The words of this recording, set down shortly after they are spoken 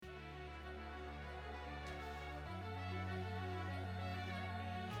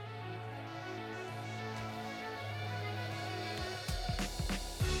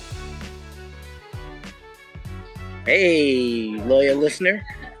Hey, loyal listener,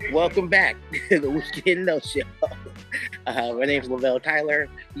 welcome back to the Weekend No Show. My name is Lavelle Tyler.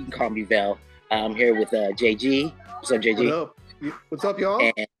 You can call me Vel. I'm here with JG. What's up, JG? What up? What's up,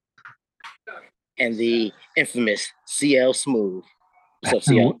 y'all? And the infamous CL Smooth. What's up,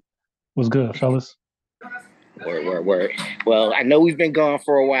 CL? What's good, fellas? Word. Well, I know we've been gone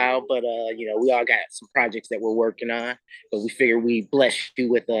for a while, but we all got some projects that we're working on. But we figured we bless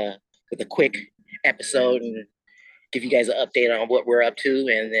you with a quick episode and give you guys an update on what we're up to,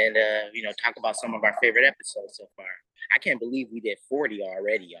 and then talk about some of our favorite episodes so far. I can't believe we did 40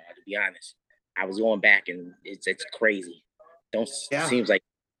 already, y'all. To be honest, I was going back and it's crazy. Seems like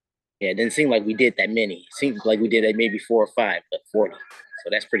it didn't seem like we did that many. Seems like we did maybe 4 or 5, but 40. So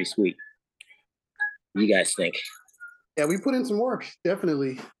that's pretty sweet. What do you guys think? Yeah, we put in some work,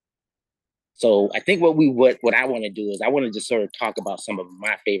 definitely. So I think what I want to do is I want to just sort of talk about some of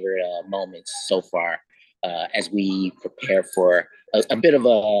my favorite moments so far as we prepare for a bit of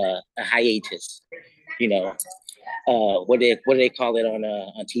a hiatus. What do they call it on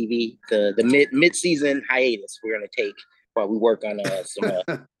TV? The mid season hiatus we're gonna take while we work on some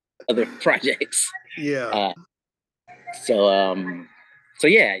other projects. Yeah. So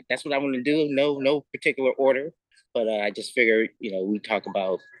yeah, that's what I want to do. No particular order, but I just figured we talk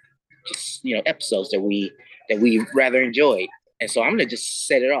about just episodes that we rather enjoyed, and so I'm gonna just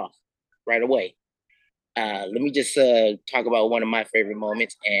set it off right away. Let me just talk about one of my favorite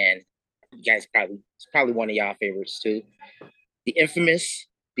moments, and you guys it's probably one of y'all favorites too. The infamous,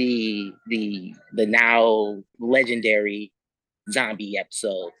 the now legendary zombie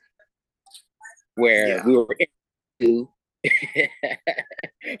episode where we were into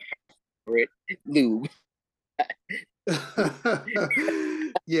lube.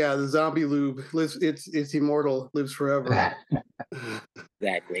 Yeah, the zombie lube lives. It's immortal, lives forever.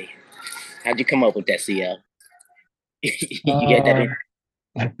 Exactly. How'd you come up with that, CL? You had that in.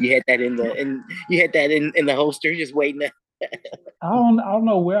 You had that in the holster, just waiting. I don't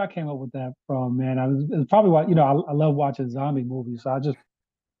know where I came up with that from, man. It's probably what I love watching zombie movies, so I'm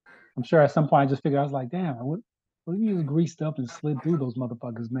sure at some point I just figured I was like, damn, what if you just greased up and slid through those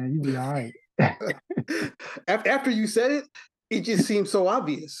motherfuckers, man? You'd be all right. After you said it, it just seems so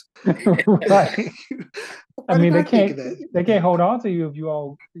obvious. Right. I mean, they can't hold on to you if you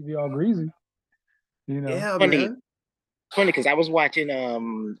all greasy. Yeah, funny because I was rewatching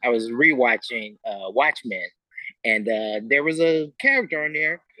Watchmen, and there was a character in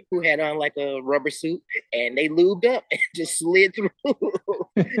there who had on like a rubber suit, and they lubed up and just slid through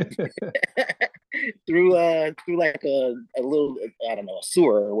through like a little, I don't know, a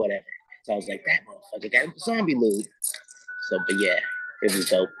sewer or whatever. So I was like, that motherfucker got zombie lube. So, but yeah, it was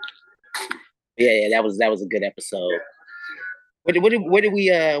dope. Yeah, that was a good episode. What did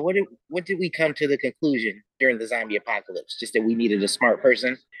we come to the conclusion during the zombie apocalypse? Just that we needed a smart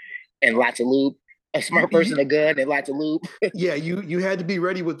person and lots of lube. A smart person, a gun, and lots of lube. Yeah, you had to be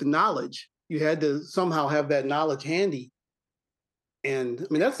ready with the knowledge. You had to somehow have that knowledge handy. And I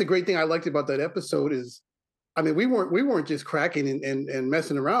mean, that's the great thing I liked about that episode is, I mean, we weren't just cracking and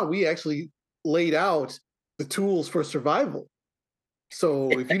messing around. We actually laid out the tools for survival. So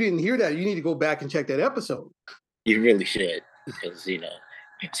if you didn't hear that, you need to go back and check that episode. You really should, because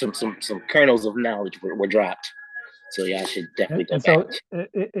some kernels of knowledge were dropped. So y'all should definitely go back. So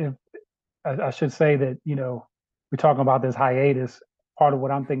I should say that we're talking about this hiatus. Part of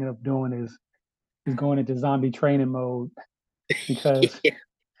what I'm thinking of doing is going into zombie training mode, because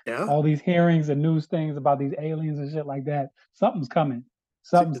all these hearings and news things about these aliens and shit like that, something's coming.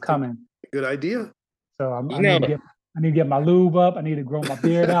 Something's coming. Good idea. So I need to get my lube up. I need to grow my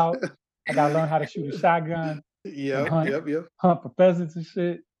beard out. I gotta learn how to shoot a shotgun. Hunt for pheasants and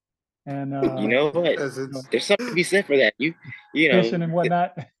shit. And you know what? There's something to be said for that. You know, fishing and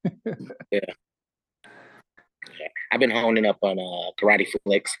whatnot. Yeah. I've been honing up on karate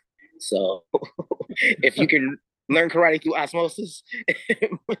flicks. So if you can learn karate through osmosis,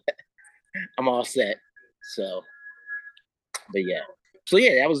 I'm all set. So, but yeah. So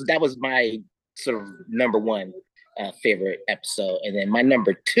yeah, that was my sort of number one favorite episode, and then my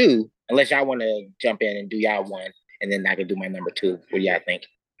number 2. Unless y'all want to jump in and do y'all one, and then I can do my number 2. What do y'all think?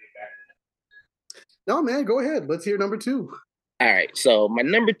 No, man, go ahead. Let's hear number 2. All right. So my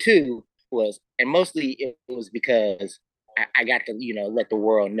number 2 was, and mostly it was because I got to let the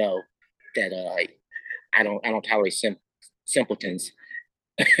world know that I don't tolerate simpletons.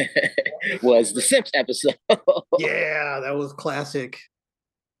 Was the Simps episode? Yeah, that was classic.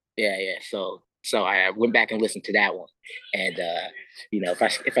 Yeah. So I went back and listened to that one, and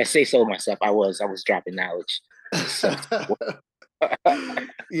if I say so myself, I was dropping knowledge. So,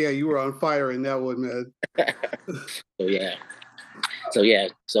 Yeah, you were on fire in that one, man. So yeah.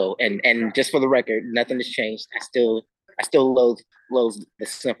 And just for the record, nothing has changed. I still loathe the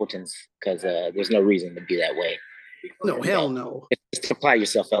simpletons because there's no reason to be that way. No, hell no. Just apply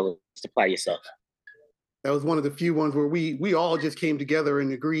yourself, fellas. Just apply yourself. That was one of the few ones where we all just came together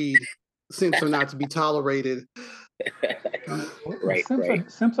and agreed simps are not to be tolerated. Right.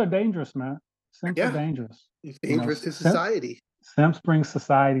 Simps are dangerous, man. Simps are dangerous. It's dangerous to society. Simps bring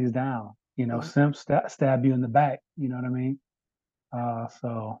societies down. Simps stab you in the back. You know what I mean?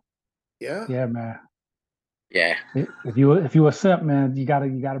 Yeah, man. Yeah. If you a simp, man, you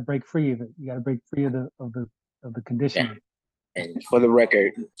gotta break free of it. You gotta break free of the conditioning. Yeah. And for the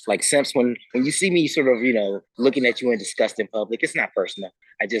record, like simps, when you see me sort of, looking at you in disgust in public, it's not personal.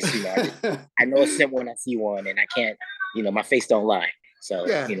 I just, I know a simp when I see one, and I can't, my face don't lie. So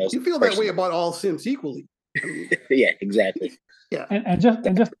yeah, you feel that way about all simps equally. Yeah, exactly. Yeah, and just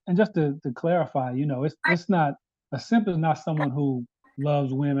to clarify, it's not, a simp is not someone who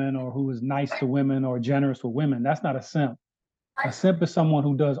loves women or who is nice to women or generous with women. That's not a simp. A simp is someone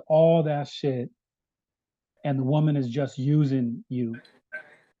who does all that shit and the woman is just using you.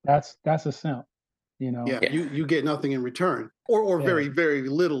 That's a simp, Yeah, you get nothing in return, or very, very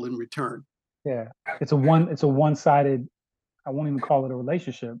little in return. Yeah, it's a one-sided. I won't even call it a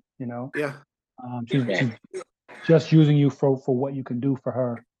relationship. Yeah. She's just using you for what you can do for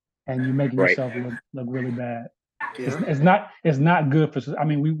her, and you're making yourself look really bad. Yeah. It's not good for. I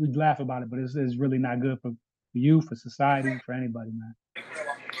mean, we laugh about it, but it's really not good for you, for society, for anybody, man.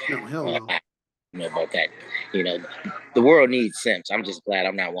 No, hell no. I know about that. The world needs simps. I'm just glad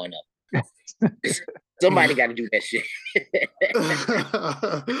I'm not one of them. Somebody got to do that shit.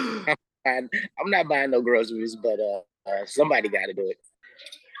 I'm not buying no groceries, but somebody got to do it.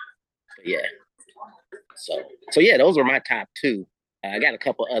 Yeah. So yeah, those were my top two. I got a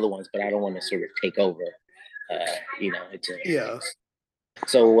couple other ones, but I don't want to sort of take over. Yeah.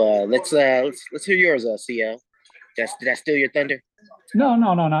 So let's hear yours, CL. Did that steal your thunder? No,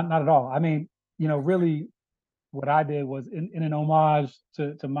 not at all. I mean, really, what I did was in an homage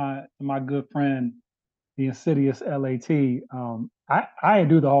to my good friend, the insidious LAT. I didn't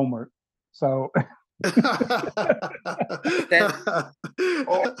do the homework, so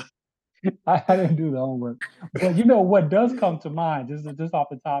I didn't do the homework. But what does come to mind, just off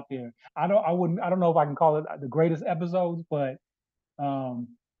the top here. I don't know if I can call it the greatest episodes, but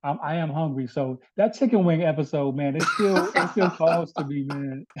I am hungry. So that chicken wing episode, man, it still calls to me,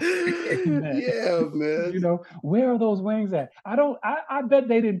 man. Yeah, man. Where are those wings at? I bet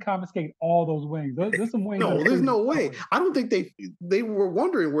they didn't confiscate all those wings. There's some wings. No, there's no way. I don't think they were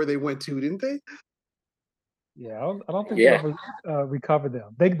wondering where they went to, didn't they? Yeah, I don't think they ever recovered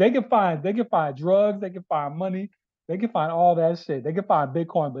them. They can find drugs, they can find money, they can find all that shit. They can find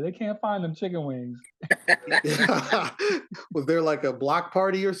Bitcoin, but they can't find them chicken wings. Was there like a block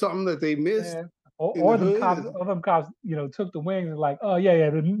party or something that they missed? Yeah. Or them cops, took the wings and like, oh yeah,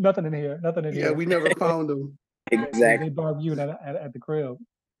 there's nothing in here. Yeah, we never found them. Exactly. They barbecued at the crib.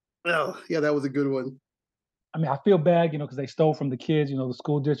 Oh, yeah, that was a good one. I mean, I feel bad, because they stole from the kids, the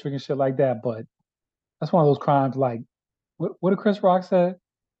school district and shit like that, but that's one of those crimes like, what did Chris Rock say?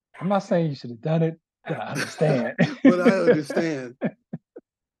 I'm not saying you should have done it, but I understand. But I understand.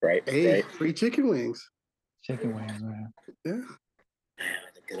 Right. Hey, right. Free chicken wings. Chicken wings, man. Yeah.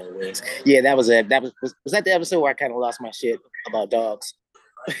 The good old wings. Yeah, that was that the episode where I kind of lost my shit about dogs.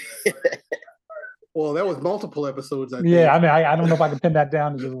 Well, that was multiple episodes. I think. Yeah, I mean, I don't know if I can pin that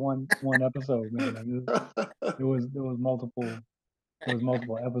down to just one episode, man. It was multiple. There was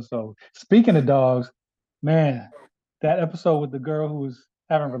multiple episodes. Speaking of dogs, man, that episode with the girl who was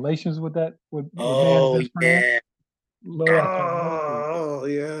having relations with man's best friend. Oh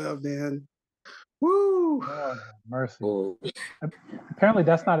yeah, man. Woo! Oh, mercy. Ooh. Apparently,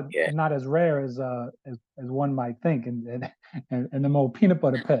 that's not as rare as one might think, and them old peanut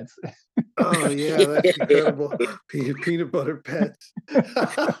butter pets. Oh yeah, that's incredible. Peanut butter pets.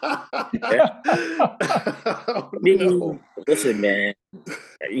 Oh, no. Listen, man.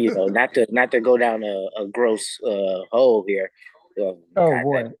 Not to go down a gross hole here.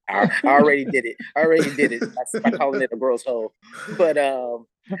 Boy, I already did it. By calling it a gross hole. But I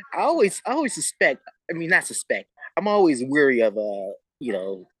always suspect. I mean, not suspect. I'm always weary of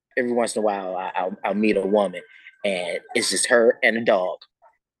every once in a while I'll meet a woman and it's just her and a dog,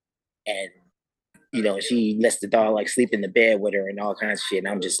 and she lets the dog like sleep in the bed with her and all kinds of shit. And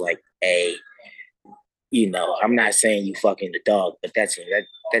I'm just like, hey, I'm not saying you fucking the dog, but that's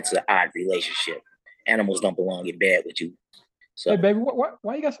an odd relationship. Animals don't belong in bed with you. So Hey, baby,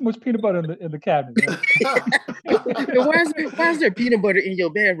 why you got so much peanut butter in the cabinet, man? why is there peanut butter in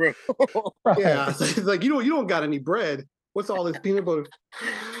your bedroom? Right. Yeah, it's like you don't got any bread. What's all this peanut butter?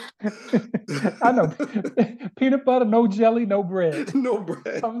 I know. Peanut butter, no jelly, no bread. No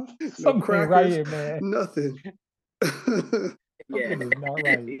bread, no Something crackers, right here, man. nothing. Yeah, Something is not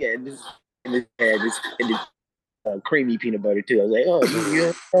right. yeah, this creamy peanut butter too. I was like, oh,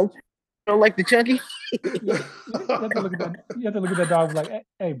 you don't like the chunky? You have to look at that. You have to look at that dog like,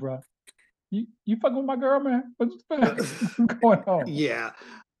 hey, bro, you fucking with my girl, man? What's going on? Yeah,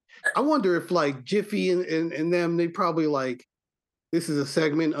 I wonder if like Jiffy and them, they probably like, this is a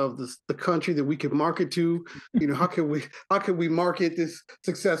segment of the country that we could market to. You know, how can we market this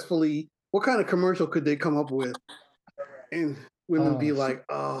successfully? What kind of commercial could they come up with? And women be like,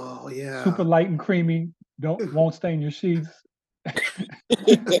 oh yeah, super light and creamy. Won't stain your sheets.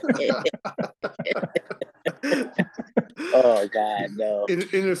 Oh God, no.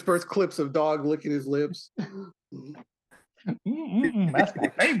 Interspersed clips of dog licking his lips. That's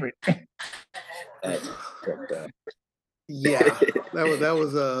my favorite. Yeah, that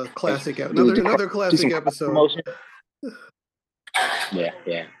was a classic. Another classic episode.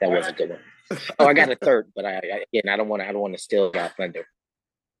 Yeah, that was a good one. Oh, I got a third, but I don't want to steal our thunder.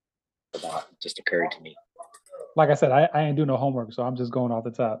 About just occurred to me. Like I said, I ain't do no homework, so I'm just going off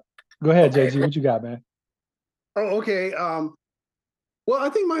the top. Go ahead, JG. What you got, man? Oh, okay. Well, I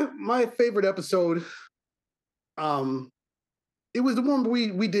think my favorite episode, it was the one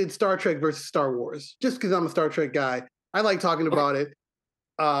we did Star Trek versus Star Wars. Just because I'm a Star Trek guy, I like talking about it.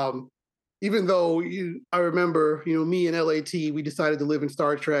 Even though I remember, me and LAT, we decided to live in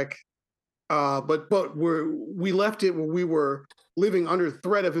Star Trek, but we left it when we were living under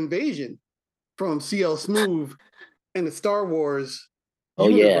threat of invasion from CL Smooth and the Star Wars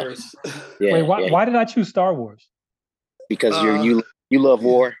universe. Wait, why did I choose Star Wars? Because you love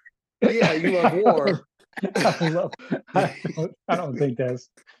war. Yeah, you love war. I don't think that's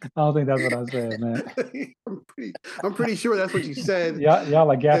what I said, man. I'm pretty sure that's what you said. Y'all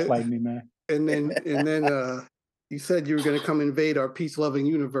like gaslighting me, man. And then you said you were going to come invade our peace-loving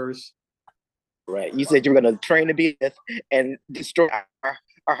universe. Right. You said you were going to train to be and destroy our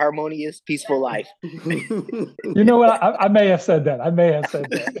harmonious, peaceful life. You know what? I may have said that.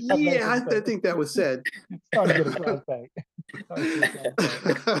 Yeah, I think that was said. Starting to get a cross.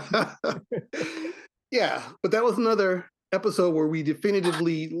 Yeah, but that was another episode where we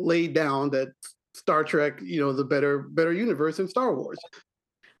definitively laid down that Star Trek, the better universe in Star Wars.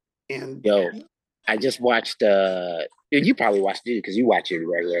 And I just watched. You probably watched it because you watch it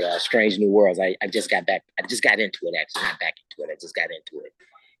regular. Strange New Worlds. I just got back. I just got into it. Actually, not back into it. I just got into it,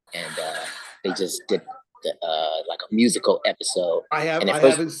 and they just did like a musical episode. I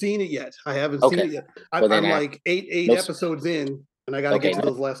haven't seen it yet. I'm like eight episodes in, and I got to get to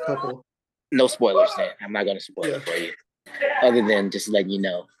those last couple. No spoilers, then. I'm not going to spoil it for you. Other than just letting you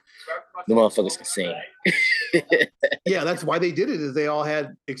know, the motherfuckers can sing. Yeah, that's why they did it. Is they all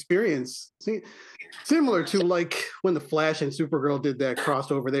had experience. Similar to like when the Flash and Supergirl did that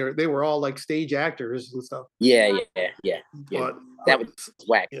crossover. They were all like stage actors and stuff. Yeah. But that was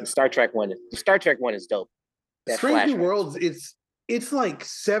whack. Yeah. The Star Trek one is dope. Strange New Worlds, it's like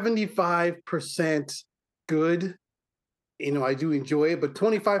 75% good. I do enjoy it, but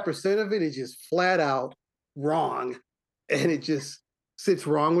 25% of it is just flat out wrong, and it just sits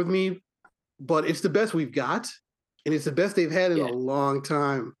wrong with me. But it's the best we've got, and it's the best they've had in a long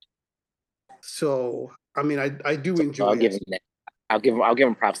time. So, I mean, I do enjoy. I'll give them that. I'll give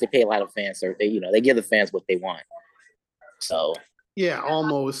them props. They pay a lot of fans, so they give the fans what they want. So yeah,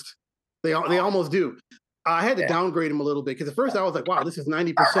 almost. They almost do. I had to downgrade them a little bit because at first I was like, wow, this is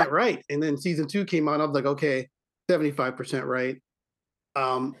 90% right, and then season 2 came out, and I was like, okay, 75% right.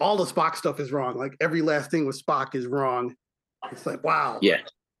 All the Spock stuff is wrong. Like every last thing with Spock is wrong. It's like, wow. Yeah.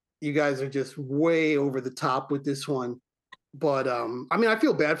 You guys are just way over the top with this one. But I mean, I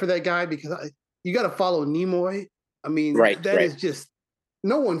feel bad for that guy because you got to follow Nimoy. I mean, that is just,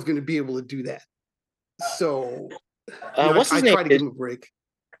 no one's going to be able to do that. So what's his name? I try to give him a break.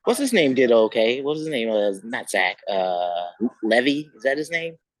 What's his name? Did okay. What's his name? Not Zach. Levy. Is that his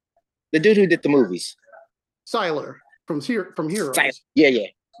name? The dude who did the movies. Siler from Heroes. Yeah.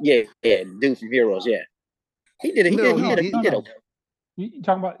 Dude from Heroes. Yeah. He did it. He did okay. You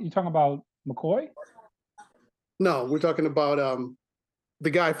talking about McCoy? No, we're talking about the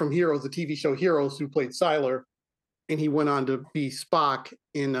guy from Heroes, the TV show Heroes, who played Siler, and he went on to be Spock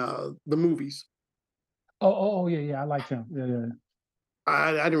in the movies. Oh yeah, I liked him. Yeah.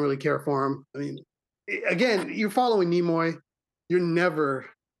 I didn't really care for him. I mean, again, you're following Nimoy. You're never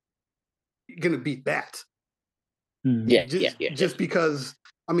gonna beat that. Yeah, yeah. Just because,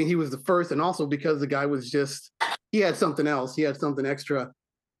 I mean, he was the first, and also because the guy was he had something else. He had something extra.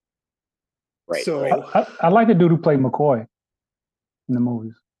 Right. So I like the dude who played McCoy in the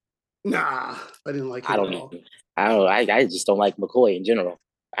movies. Nah, I didn't like him at all. I just don't like McCoy in general.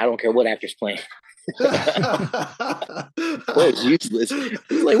 I don't care what actor's playing. McCoy's useless.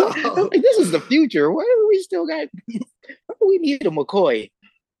 It's like, what? Like, this is the future. Why do we still got? Why do we need a McCoy?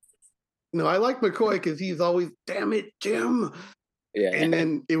 No, I like McCoy because he's always, damn it, Jim. Yeah. And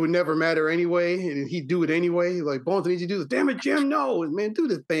then it would never matter anyway, and he'd do it anyway. Like, Bones, I need you to do this. Damn it, Jim, no. And, man, do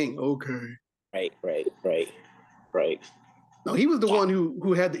the thing. Okay. Right. No, he was the one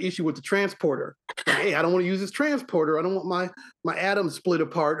who had the issue with the transporter. Like, hey, I don't want to use this transporter. I don't want my atoms split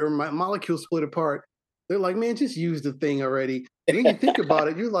apart or my molecules split apart. They're like, man, just use the thing already. And then you think about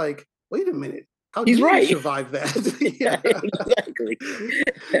it, you're like, wait a minute. How did you survive that? Exactly.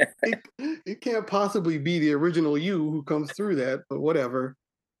 It can't possibly be the original you who comes through that, but whatever.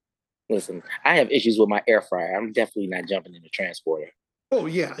 Listen, I have issues with my air fryer. I'm definitely not jumping in the transporter. Oh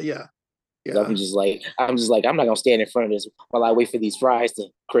yeah. I'm just like, I'm not gonna stand in front of this while I wait for these fries to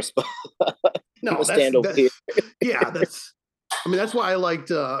crisp up. No, stand over here. Yeah, that's why I liked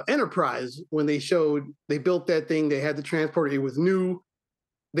Enterprise when they built that thing. They had the transporter. It was new.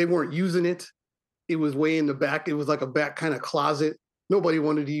 They weren't using it. It was way in the back. It was like a back kind of closet. Nobody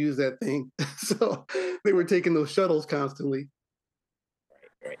wanted to use that thing. So they were taking those shuttles constantly.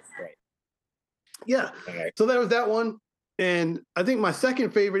 Right. Yeah. Right. So there was that one. And I think my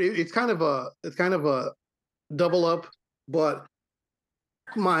second favorite, it's kind of a double up, but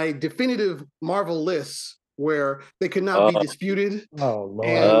my definitive Marvel lists where they could not be disputed. Oh Lord!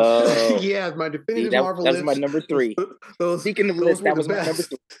 And, yeah, my definitive Marvel list. That was my number 3. Speaking of list, that was my number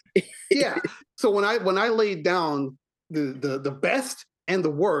 3. Yeah. So when I laid down the best and the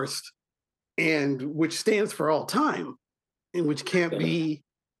worst, and which stands for all time, and which can't be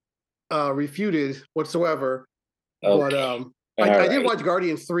refuted whatsoever. Okay. But I did watch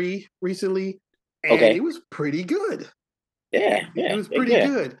Guardians 3 recently, and it was pretty good. Yeah. It was pretty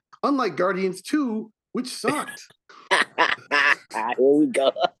good. Unlike Guardians 2, which sucked. Here we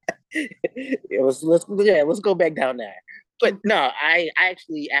go. Let's go back down there. But no, I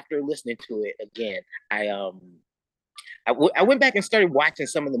actually, after listening to it again, I went back and started watching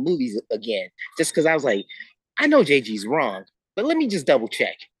some of the movies again, just because I was like, I know JG's wrong, but let me just double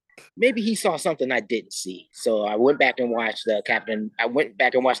check. Maybe he saw something I didn't see. So I went back and watched the Captain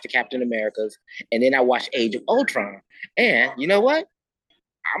Americas, and then I watched Age of Ultron. And you know what?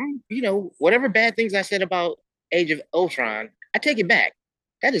 Whatever bad things I said about Age of Ultron, I take it back.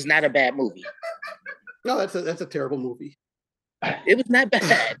 That is not a bad movie. No, that's a terrible movie. It was not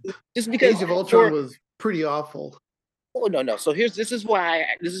bad. Just because Age of Ultron was pretty awful. Oh no. So this is why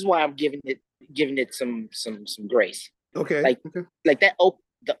I'm giving it some grace. Okay.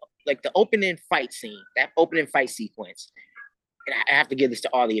 Like the opening fight scene, that opening fight sequence. And I have to give this to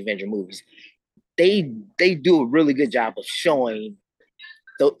all the Avenger movies. They do a really good job of showing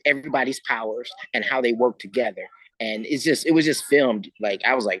everybody's powers and how they work together. And it was just filmed. Like,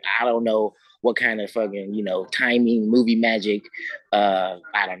 I was like, I don't know what kind of fucking, timing, movie magic. I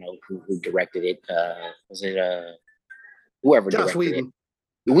don't know who directed it. Was it whoever Joss directed it?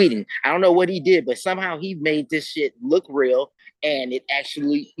 Whedon. I don't know what he did, but somehow he made this shit look real. And it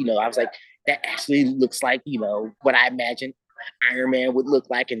actually, I was like, that actually looks like, what I imagined Iron Man would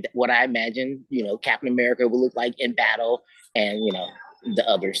look like, and what I imagined, Captain America would look like in battle, and, the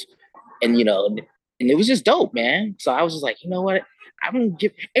others. And, and it was just dope, man. So I was just like, you know what? I'm going to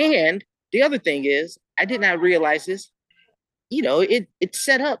give. And the other thing is, I did not realize this. It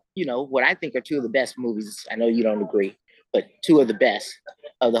set up, what I think are two of the best movies. I know you don't agree, but two of the best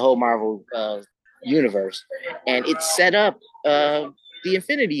of the whole Marvel universe. And it set up the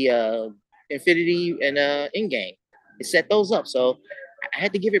Infinity and Endgame. It set those up. So I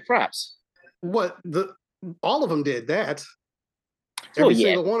had to give it props. All of them did that. Every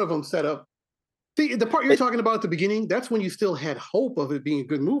single one of them set up. See, the part you're talking about at the beginning, that's when you still had hope of it being a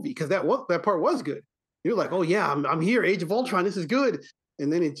good movie, because that part was good. You're like, oh yeah, I'm here, Age of Ultron, this is good.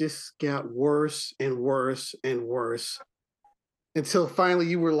 And then it just got worse and worse and worse. Until finally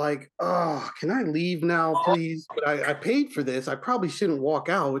you were like, oh, can I leave now, please? But I paid for this. I probably shouldn't walk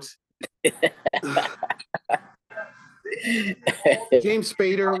out. James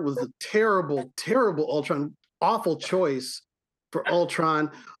Spader was a terrible, terrible Ultron. Awful choice for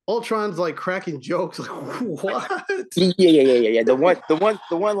Ultron. Ultron's like cracking jokes. Like, what? Yeah. The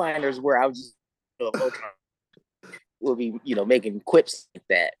one-liners where I was just Ultron will be, making quips like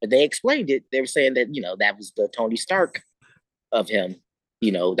that. But they explained it. They were saying that, that was the Tony Stark of him.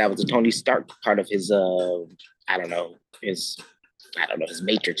 that was the Tony Stark part of his I don't know his his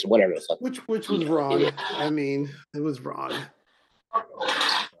Matrix or whatever. Which was wrong. Yeah. I mean, it was wrong.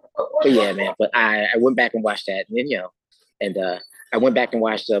 But yeah, man. But I went back and watched that, and I went back and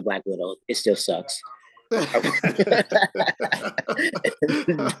watched Black Widow. It still sucks.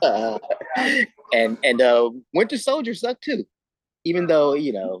 and Winter Soldier sucked too, even though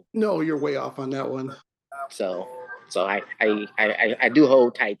No, you're way off on that one. So I do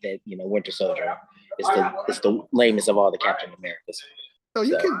hold tight that Winter Soldier is the lamest of all the Captain Americas. Oh,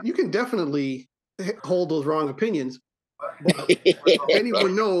 you can definitely hold those wrong opinions. But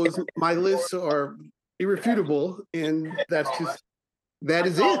anyone knows my lists are irrefutable, and that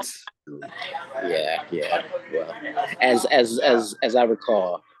is it. Yeah. Well, as I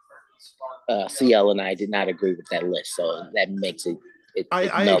recall, CL and I did not agree with that list, so that makes it.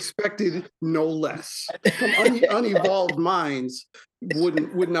 I expected no less. Some unevolved minds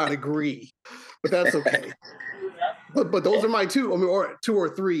would not agree, but that's okay. But those are my two. I mean, or two or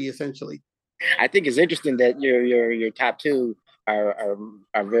three essentially. I think it's interesting that your top two are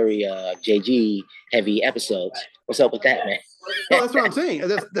very JG heavy episodes. What's up with that, man? No, that's what I'm saying.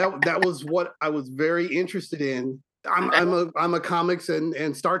 That was what I was very interested in. I'm a comics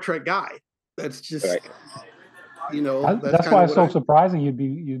and Star Trek guy. That's just right. That's why it's so surprising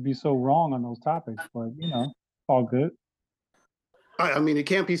you'd be so wrong on those topics. But all good. I mean, it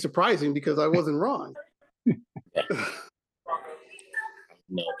can't be surprising because I wasn't wrong. No,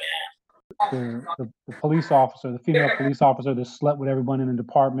 man. The police officer, the female police officer that slept with everyone in the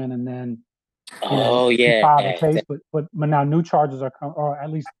department, and then filed the case, but now new charges are or at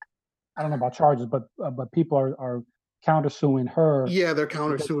least I don't know about charges, but people are countersuing her. Yeah, they're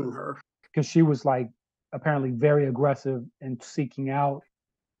countersuing her because she was apparently very aggressive in seeking out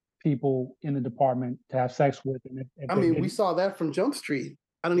people in the department to have sex with. And I mean, we saw that from Jump Street.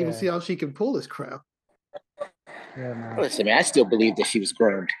 I don't even see how she can pull this crap. Yeah, man. Listen, man, I still believe that she was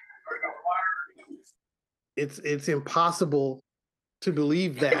groomed. It's impossible to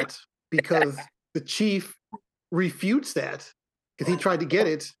believe that because the chief refutes that because he tried to get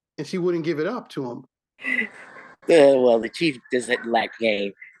it and she wouldn't give it up to him. Well, the chief doesn't lack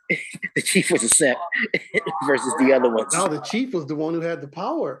game. The chief was a simp versus the other ones. No, the chief was the one who had the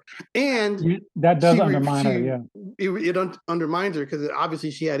power, and that does undermine her. Yeah, it undermines her because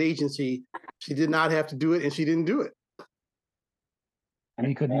obviously she had agency. She did not have to do it, and she didn't do it. And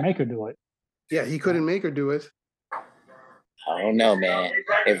he couldn't make her do it. Yeah, he couldn't make her do it. I don't know, man.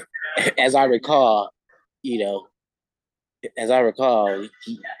 As I recall, they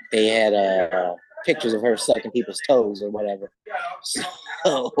had pictures of her sucking people's toes or whatever.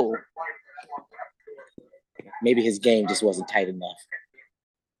 So maybe his game just wasn't tight enough.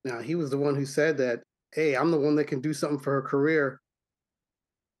 Now, he was the one who said that, hey, I'm the one that can do something for her career.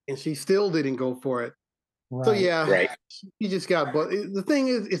 And she still didn't go for it. Right. So, yeah, he just got, but the thing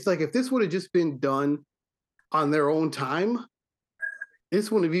is, it's like if this would have just been done on their own time,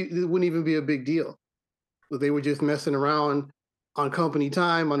 it wouldn't even be a big deal. But they were just messing around on company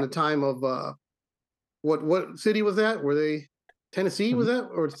time, on the time of, what city was that? Were they Tennessee? Was that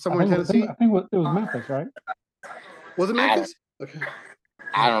or somewhere in Tennessee? I think it was Memphis, right? Was it Memphis? Okay.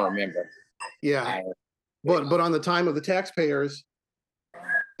 I don't remember. Yeah, but on the time of the taxpayers,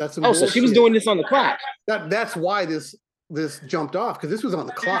 that's some bullshit. So she was doing this on the clock. That's why this jumped off because this was on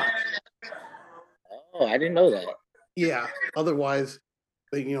the clock. Oh, I didn't know that. Yeah. Otherwise,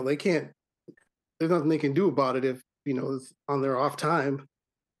 they can't. There's nothing they can do about it if it's on their off time.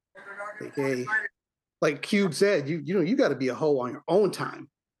 Like, hey, like Cube said, you got to be a hoe on your own time.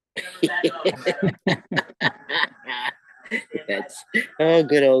 That's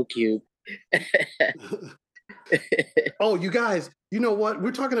good old Cube. Oh, you guys, you know what?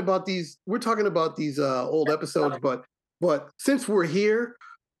 We're talking about these old episodes, but since we're here,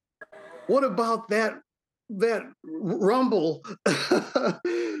 what about that Rumble?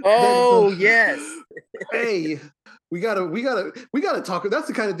 Oh, yes. Hey, we gotta talk. That's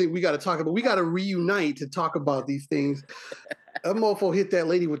the kind of thing we gotta talk about. We gotta reunite to talk about these things. That mofo hit that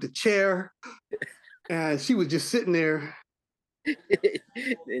lady with the chair, and she was just sitting there.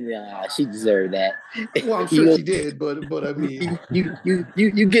 Nah, she deserved that. Well, I'm sure she did, but I mean, you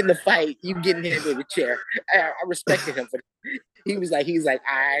get in the fight, you getting hit with a chair. I respected him for that. He was like,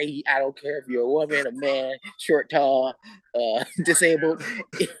 I don't care if you're a woman, a man, short, tall, disabled.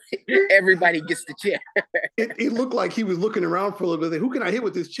 Everybody gets the chair. It looked like he was looking around for a little bit. Who can I hit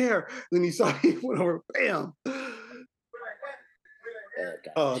with this chair? Then he saw he went over, bam.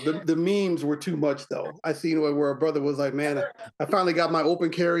 The memes were too much though. I seen where a brother was like, man, I finally got my open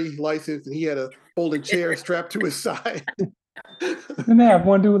carry license, and he had a folding chair strapped to his side. Didn't they have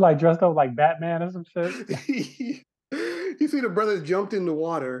one dude like dressed up like Batman or some shit? You see, the brothers jumped in the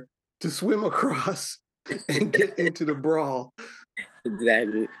water to swim across and get into the brawl.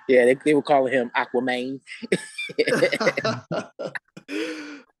 Exactly. Yeah, they were calling him Aquaman.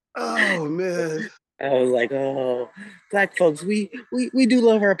 Oh man. I was like, oh, black folks, we do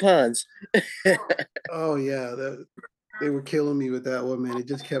love our puns. Oh yeah, they were killing me with that one, man. It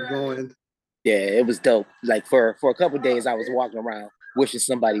just kept going. Yeah, it was dope. Like for a couple of days, I was walking around wishing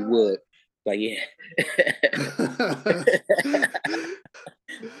somebody would. Like, yeah,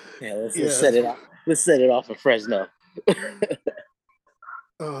 yeah. Let's set it off. Let's set it off in Fresno.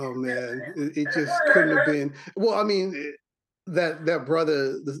 Oh man, it just couldn't have been. Well, I mean, that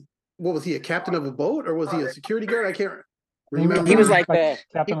brother. What was he? A captain of a boat, or was he a security guard? I can't remember. He was like the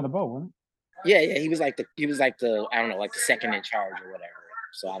captain of the boat, wasn't he? Yeah, he was like the I don't know, like the second in charge or whatever.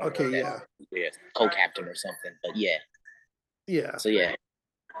 So I don't know. Yeah, co-captain or something. But yeah. So yeah.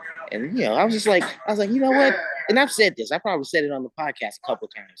 And I was like, you know what? And I've said this. I probably said it on the podcast a couple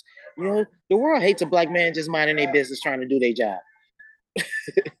of times. The world hates a black man just minding their business, trying to do their job.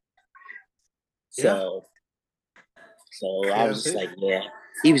 So I was just like, yeah,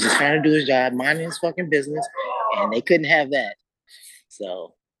 he was just trying to do his job, minding his fucking business, and they couldn't have that.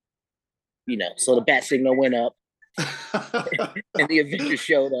 So, so the bat signal went up, and the Avengers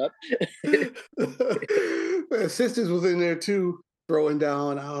showed up. Sisters was in there too, throwing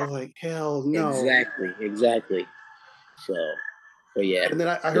down. I was like, hell no. Exactly. So, but yeah. And then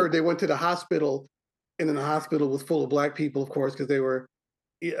I heard they went to the hospital, and then the hospital was full of black people, of course, because they were,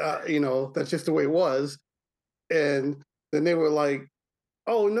 that's just the way it was. And then they were like,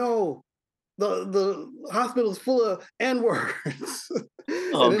 oh no, the hospital's full of N-words.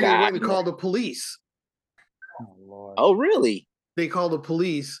 And then they went and called the police. Oh Lord. Oh really? They called the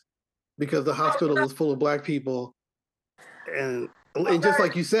police because the hospital was full of black people. And just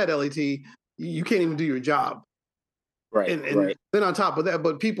like you said, LET, you can't even do your job. Right. And then on top of that,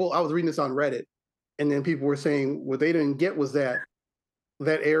 but I was reading this on Reddit, and then people were saying what they didn't get was that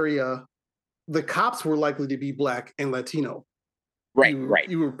area, the cops were likely to be black and Latino. Right.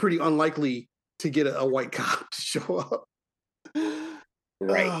 You were pretty unlikely to get a white cop to show up.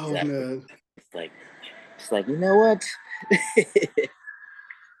 Right. Oh exactly. Man. It's like, you know what?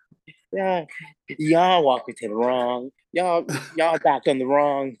 Yeah, y'all walked into the wrong. Y'all docked on the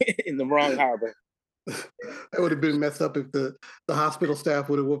wrong in the wrong harbor. That would have been messed up if the hospital staff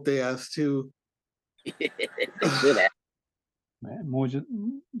would have whooped their ass too. They should have. Man, more just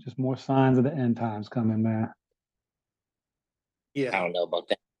more signs of the end times coming, man. Yeah, I don't know about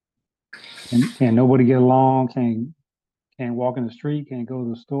that. Can't nobody get along? Can't walk in the street? Can't go to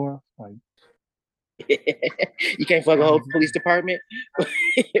the store? Like you can't fuck a whole police department.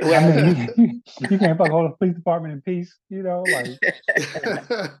 I mean, you can't fuck a whole police department in peace. Like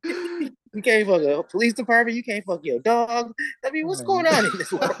you can't fuck a police department. You can't fuck your dog. I mean, what's going on in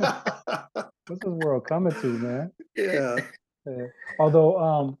this world? What's this world coming to, man? Yeah.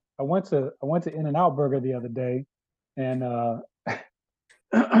 Although I went to In-N-Out Burger the other day, and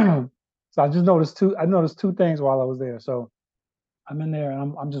so I noticed two things while I was there. So I'm in there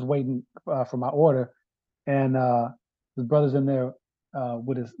and I'm just waiting for my order, and his brother's in there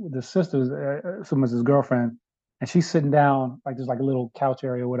with his sisters, someone's his girlfriend, and she's sitting down like there's like a little couch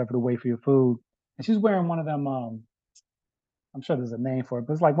area or whatever to wait for your food, and she's wearing one of them. I'm sure there's a name for it,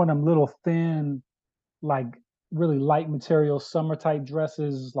 but it's like one of them little thin, like really light material summer type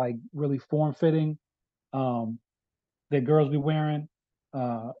dresses, like really form fitting, that girls be wearing,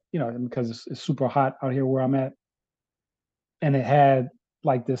 because it's super hot out here where I'm at. And it had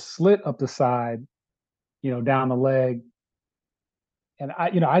like this slit up the side, down the leg. And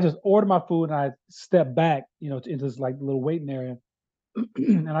I just ordered my food and I stepped back, into this like little waiting area.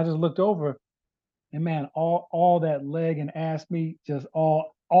 And I just looked over, and man, all that leg and ass meat just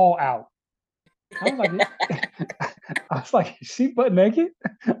all out. I was like, is she butt naked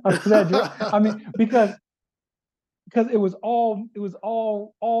under that dress? I mean, because it was all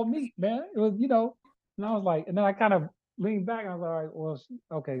meat, man. It was, and I was like, and then I kind of leaned back. And I was like, well,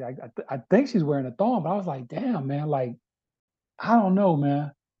 okay, I think she's wearing a thong, but I was like, damn, man, like, I don't know,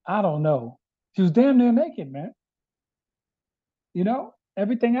 man. I don't know. She was damn near naked, man.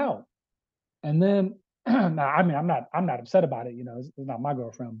 Everything out. And then, now, I mean, I'm not upset about it. It's not my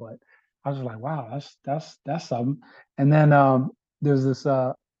girlfriend, but I was like, wow, that's something. And then there's this,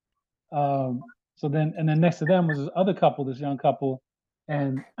 so then next to them was this other couple, this young couple,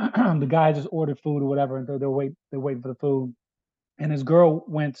 and the guy just ordered food or whatever, and they're waiting for the food, and his girl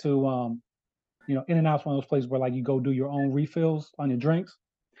went to In-N-Out's one of those places where like you go do your own refills on your drinks.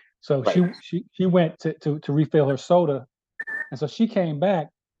 So right. she went to refill her soda, And so she came back,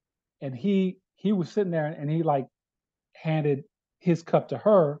 and he was sitting there, and he like handed his cup to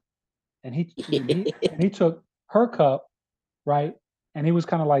her, and he took her cup, right? And he was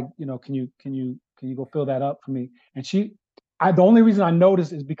kind of like, can you go fill that up for me? And the only reason I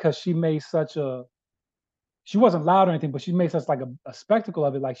noticed is because she wasn't loud or anything, but she made such like a spectacle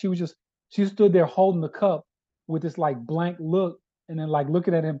of it. Like she stood there holding the cup with this like blank look, and then like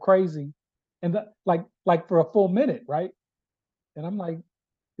looking at him crazy, and like for a full minute, right? And I'm like,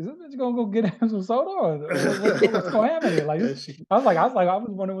 is this bitch gonna go get him some soda, or what's gonna happen here? Like, I was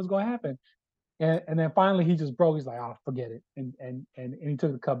wondering what's gonna happen. And then finally he just broke. He's like, oh, forget it. And he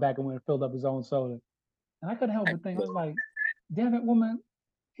took the cup back and went and filled up his own soda. And I couldn't help but think, I was like, damn it, woman,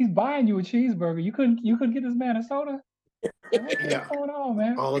 he's buying you a cheeseburger. You couldn't get this man a soda? Like, what's going on,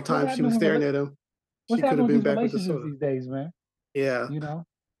 man? All the time she was staring at him. What's happening with these relationships these days, man? Yeah.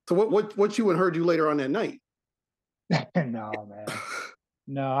 So what you and her do later on that night? No, man.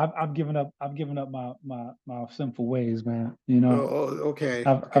 No, I've given up my sinful ways, man. Okay.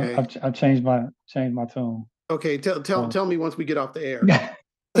 I've changed my tune. Okay, tell me once we get off the air.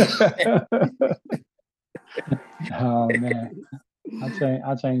 Oh man,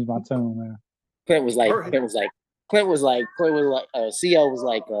 I changed my tune, man. Clint was like, CO was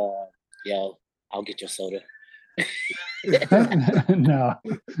like, yo, I'll get your soda.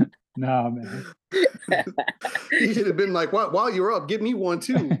 No, man. He should have been like, while you're up, get me one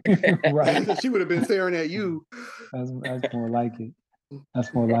too. Right. She would have been staring at you. That's more like it.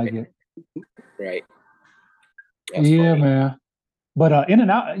 That's more like it. Right. That's funny. Man. But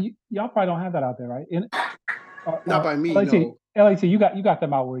In-N-Out, y'all probably don't have that out there, right? Not by me. LAT, no. LAT, you got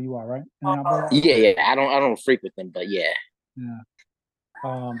them out where you are, right? Yeah. I don't frequent them, but yeah. Yeah.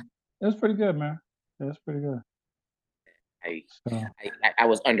 It was pretty good, man. It was pretty good. I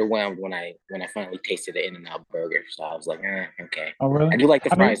was underwhelmed when I finally tasted the In-N-Out burger, so I was like, okay. Oh, really? I do like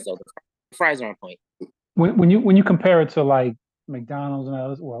the fries though. The fries are on point. When you compare it to like McDonald's and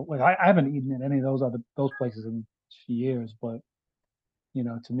others, well, I haven't eaten at any of those places in years, but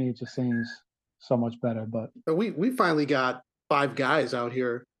to me it just seems so much better. But we finally got Five Guys out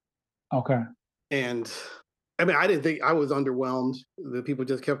here. Okay. And I mean, I didn't think I was underwhelmed. The people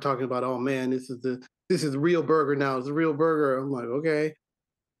just kept talking about, oh man, this is the real burger now. It's a real burger. I'm like, okay.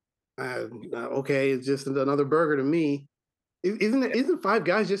 Okay, it's just another burger to me. Isn't Five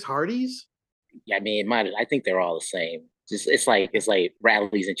Guys just Hardee's? Yeah, I mean, I think they're all the same. It's like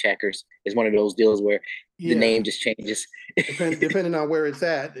Rallies and Checkers. It's one of those deals where the name just changes depending on where it's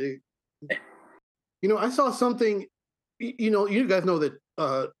at. I saw something. You guys know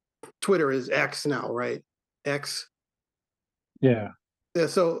that Twitter is X now, right? X. Yeah. Yeah.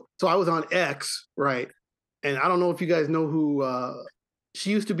 So I was on X, right? And I don't know if you guys know who.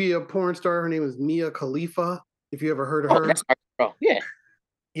 She used to be a porn star. Her name is Mia Khalifa. If you ever heard of her. That's our girl. Yeah.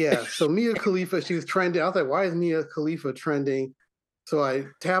 Yeah, so Mia Khalifa, she was trending. I was like, why is Mia Khalifa trending? So I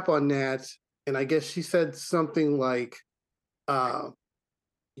tap on that, and I guess she said something like,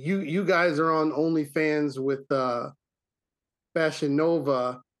 you guys are on OnlyFans with Fashion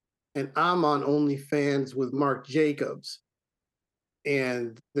Nova, and I'm on OnlyFans with Marc Jacobs.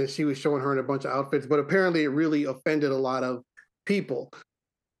 And then she was showing her in a bunch of outfits, but apparently it really offended a lot of people.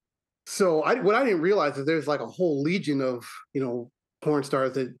 So what I didn't realize is there's like a whole legion of, porn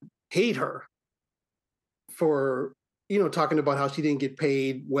stars that hate her for, talking about how she didn't get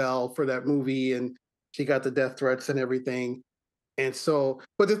paid well for that movie and she got the death threats and everything. And so,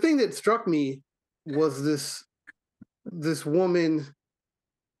 but the thing that struck me was this woman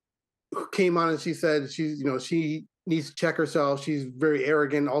who came on and she said she needs to check herself. She's very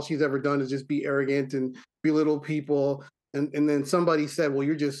arrogant. All she's ever done is just be arrogant and belittle people. And then somebody said, well,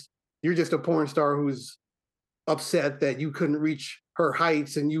 you're just a porn star who's upset that you couldn't reach her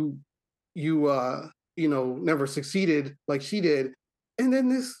heights and you never succeeded like she did. And then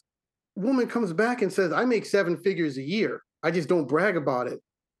this woman comes back and says, I make 7 figures a year. I just don't brag about it.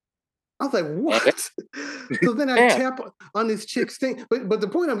 I was like, what? So then I tap on this chick's thing. But the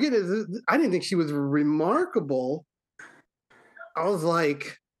point I'm getting is I didn't think she was remarkable. I was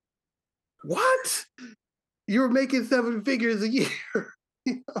like, what? You're making 7 figures a year.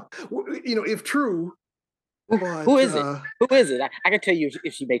 If true. But, who is it? Who is it? I can tell you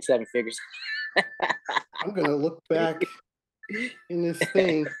if she makes 7 figures. I'm gonna look back in this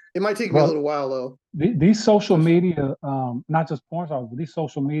thing. It might take me a little while though. These social media, not just porn stars, but these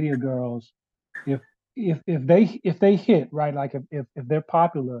social media girls, if they hit right, like if they're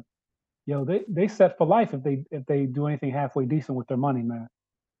popular, they set for life if they do anything halfway decent with their money, man.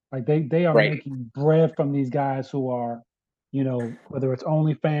 Like they are making bread from these guys who are you know, whether it's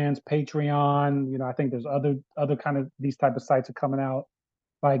OnlyFans, Patreon, you know, I think there's other kind of these type of sites are coming out.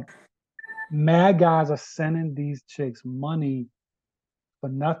 Like mad guys are sending these chicks money for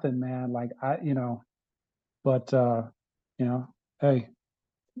nothing, man. Like you know, but you know, hey,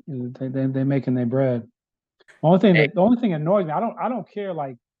 they making their bread. The only thing that annoys me, I don't care.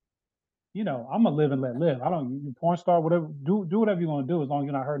 Like, you know, I'm a live and let live. I don't you porn star, whatever, do whatever you want to do as long as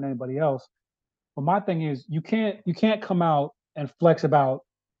you're not hurting anybody else. But my thing is, you can't come out and flex about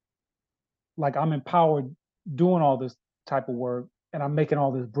like I'm empowered doing all this type of work and I'm making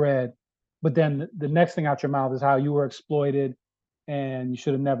all this bread, but then the next thing out your mouth is how you were exploited and you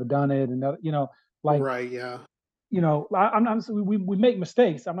should have never done it, and you know, like Right, yeah. you know, I'm not we make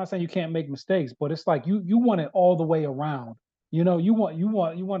mistakes. I'm not saying you can't make mistakes, but it's like you want it all the way around. You know, you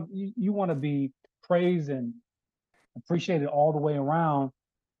want to be praised and appreciated all the way around.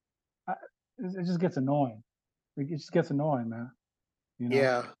 It just gets annoying. It just gets annoying, man. You know.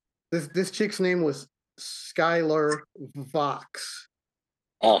 Yeah. This chick's name was Skylar Vox.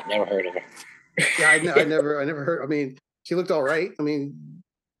 Oh, never heard of her. Yeah, I never heard. I mean, she looked all right. I mean,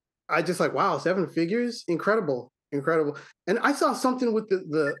 I just like, wow, 7 figures, incredible. And I saw something with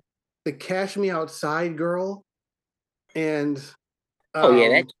the Cash Me Outside girl, and Oh yeah,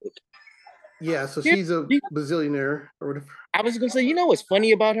 that. yeah. So she's a bazillionaire or whatever. I was gonna say, you know what's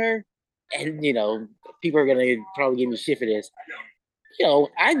funny about her, and you know, people are gonna probably give me shit for this. You know,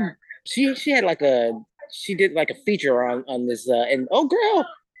 she had like she did like a feature on this, and oh girl,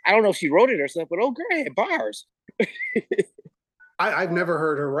 I don't know if she wrote it herself, but oh girl had bars. I've never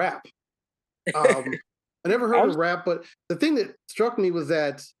heard her rap. I never heard her rap, but the thing that struck me was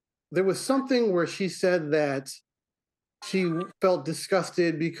that there was something where she said that she felt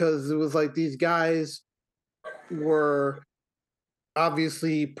disgusted because it was like these guys were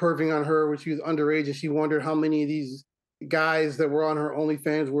obviously perving on her when she was underage, and she wondered how many of these guys that were on her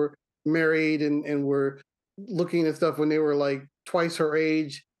OnlyFans were married and were looking at stuff when they were like twice her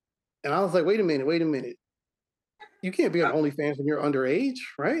age. And I was like, wait a minute. You can't be on OnlyFans when you're underage,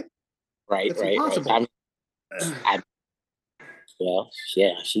 right? Right, That's right, impossible. right. Well,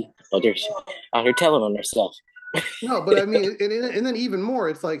 yeah, she out here telling on herself. No, but I mean, and then even more,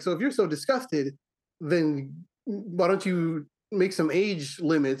 it's like, so if you're so disgusted, then why don't you make some age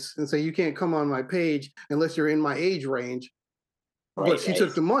limits and say you can't come on my page unless you're in my age range? Right, but she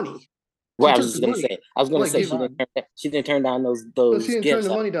took the money. Well, I was going to say she didn't turn down those. No, she didn't turn the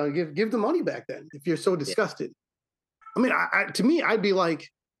money down. Give the money back then if you're so disgusted. Yeah. I mean, to me, I'd be like,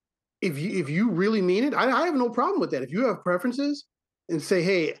 if you really mean it, I have no problem with that. If you have preferences and say,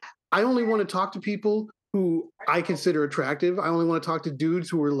 hey, I only want to talk to people who I consider attractive. I only want to talk to dudes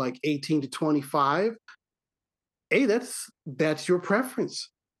who are like 18 to 25. Hey, that's your preference.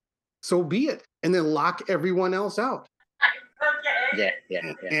 So be it. And then lock everyone else out. Yeah.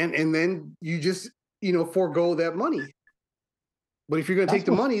 And then you just, forego that money. But if you're going to take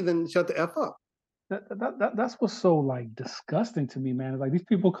the money, then shut the F up. That's what's so like disgusting to me, man. Like these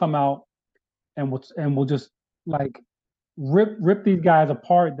people come out and will just like rip these guys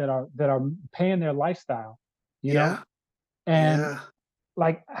apart that are paying their lifestyle, you know? And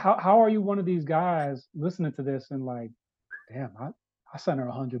like how are you one of these guys listening to this and like, damn, I sent her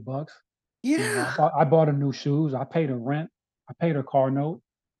 $100. Yeah. You know, I bought her new shoes. I paid her rent. I paid her car note.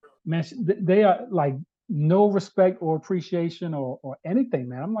 Man, they are like no respect or appreciation or anything,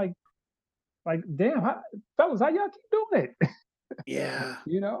 man. I'm like, damn, fellas, how y'all keep doing it? Yeah.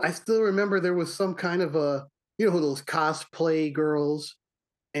 You know? I still remember there was some kind of those cosplay girls,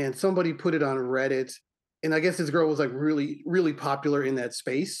 and somebody put it on Reddit. And I guess this girl was like really, really popular in that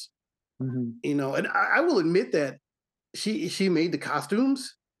space. Mm-hmm. And I will admit that she made the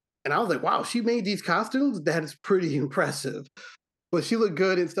costumes. And I was like, wow, she made these costumes? That is pretty impressive. But she looked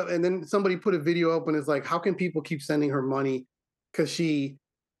good and stuff. And then somebody put a video up and it's like, how can people keep sending her money? Because she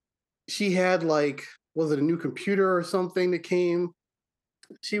had like, was it a new computer or something that came?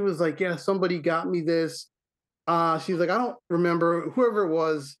 She was like, yeah, somebody got me this. She's like, I don't remember, whoever it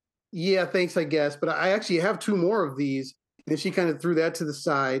was. Yeah, thanks, I guess. But I actually have 2 more of these. And she kind of threw that to the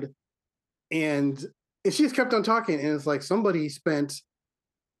side. And she just kept on talking. And it's like somebody spent,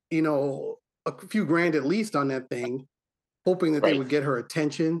 a few grand at least on that thing, hoping that they would get her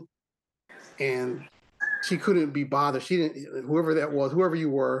attention. And she couldn't be bothered. She didn't, whoever that was, whoever you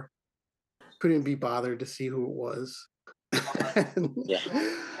were, couldn't be bothered to see who it was.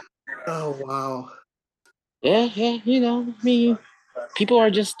 Oh, wow. Yeah. I mean, people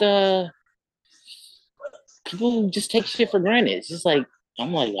are just, people just take shit for granted. It's just like,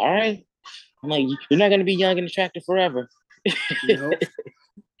 I'm like, all right. I'm like, you're not going to be young and attractive forever.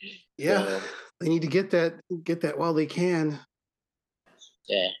 Yeah. They need to get that while they can.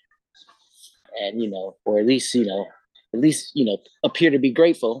 Yeah. And or at least appear to be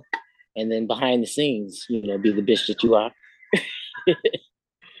grateful, and then behind the scenes, be the bitch that you are.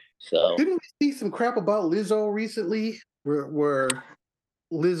 So didn't we see some crap about Lizzo recently, where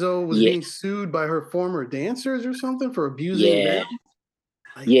Lizzo was yeah, being sued by her former dancers or something for abusing yeah, them?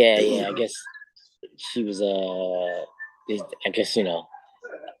 Like, yeah. I guess she was I guess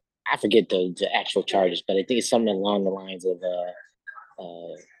I forget the actual charges, but I think it's something along the lines of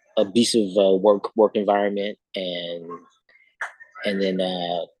abusive work environment, and then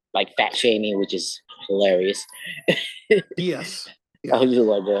like fat shaming, which is hilarious. Yes. I was just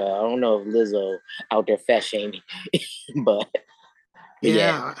like, I don't know if Lizzo out there fat shaming, but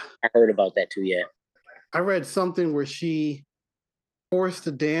yeah, I heard about that too. Yeah, I read something where she forced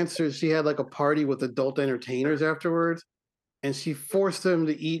the dancers. She had like a party with adult entertainers afterwards, and she forced them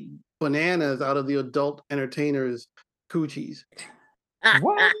to eat bananas out of the adult entertainers' coochies.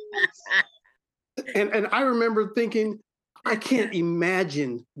 What? And I remember thinking, I can't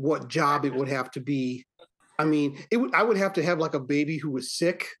imagine what job it would have to be. I mean, I would have to have like a baby who was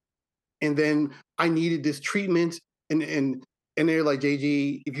sick, and then I needed this treatment, and they're like,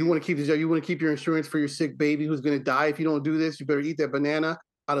 JG, if you want to keep this job, you want to keep your insurance for your sick baby who's going to die. If you don't do this, you better eat that banana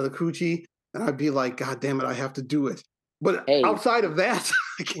out of the coochie. And I'd be like, God damn it, I have to do it. But outside of that,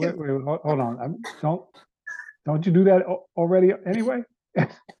 I can't. Wait, hold on. Don't you do that already anyway?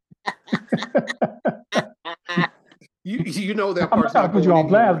 You know that I'm part's not trying to put you on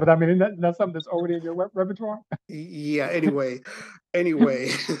blast, anywhere. but I mean, that's something that's already in your repertoire. Yeah. Anyway,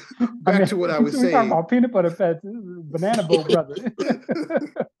 back to what I was saying. We're talking about peanut butter pets, banana boat brother.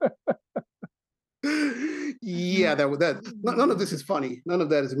 Yeah, that none of this is funny. None of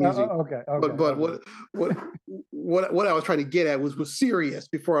that is amusing. Okay. But what I was trying to get at was serious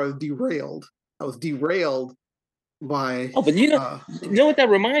before I was derailed. I was derailed by. Oh, but you know what that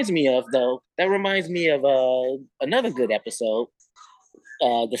reminds me of, though? That reminds me of another good episode,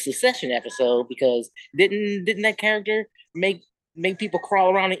 the Succession episode, because didn't that character make people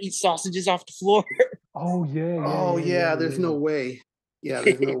crawl around and eat sausages off the floor? Oh yeah. Oh yeah. There's no way. Yeah,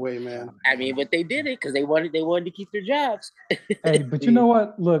 there's no way, man. I mean, but they did it because they wanted to keep their jobs. Hey, but you know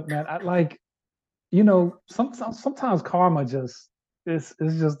what? Look, man, I like, sometimes karma just it's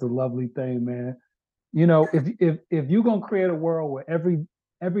just a lovely thing, man. If you're gonna create a world where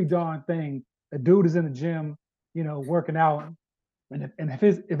every darn thing, a dude is in the gym, working out, and if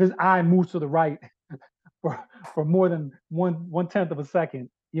his eye moves to the right for more than one tenth of a second,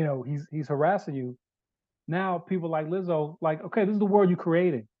 he's harassing you. Now people like Lizzo, like, okay, this is the world you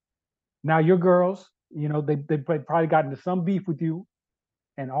created. Now your girls, they probably got into some beef with you,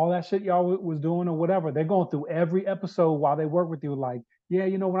 and all that shit y'all was doing or whatever. They're going through every episode while they work with you, like, yeah,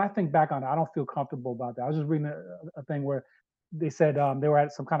 when I think back on it, I don't feel comfortable about that. I was just reading a thing where they said they were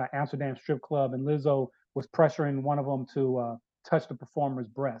at some kind of Amsterdam strip club, and Lizzo was pressuring one of them to touch the performer's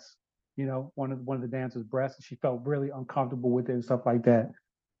breast, one of the dancers' breasts, and she felt really uncomfortable with it and stuff like that.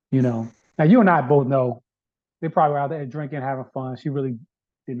 Now you and I both know they probably were out there drinking, having fun. She really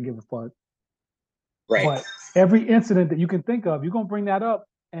didn't give a fuck. Right. But every incident that you can think of, you're gonna bring that up,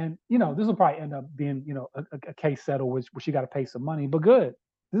 and this will probably end up being a case settled, which you got to pay some money. But good,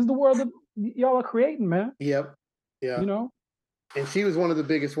 this is the world that y'all are creating, man. Yep. Yeah. And she was one of the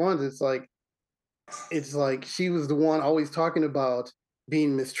biggest ones. It's like she was the one always talking about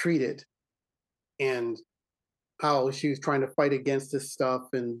being mistreated, and how she was trying to fight against this stuff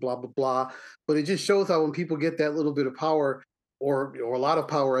and blah blah blah. But it just shows how when people get that little bit of power, or a lot of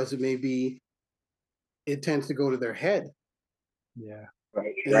power as it may be, it tends to go to their head. Yeah.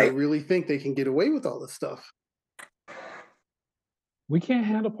 Right. And they really think they can get away with all this stuff. We can't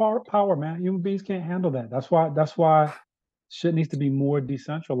handle power, man. Human beings can't handle that. That's why shit needs to be more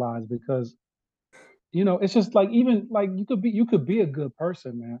decentralized, because it's just like, even like you could be a good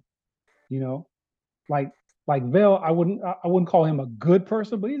person, man. Like Vail, I wouldn't call him a good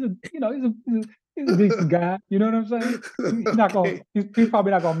person, but he's a decent guy. You know what I'm saying? He's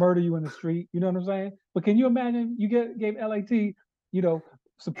probably not gonna murder you in the street. You know what I'm saying? But can you imagine you gave LAT,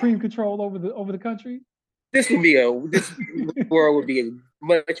 supreme control over the country? This world would be a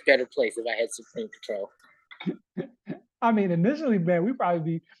much better place if I had supreme control. I mean, initially, man, we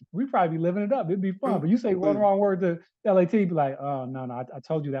probably be living it up. It'd be fun. But you say one wrong word to LAT, be like, oh no, I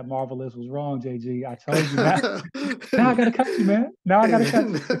told you that Marvelous was wrong, JG. I told you that. Now I gotta cut you, man. Now I gotta cut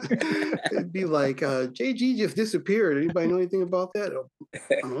you. It'd be like, JG just disappeared. Anybody know anything about that?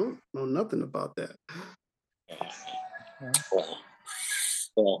 I don't know nothing about that.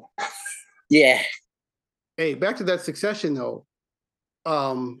 Well, yeah. Hey, back to that Succession though.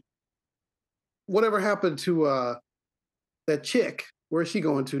 whatever happened to that chick? Where's she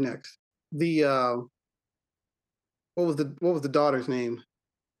going to next? The what was the daughter's name?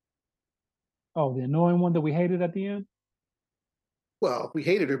 Oh, the annoying one that we hated at the end. Well, we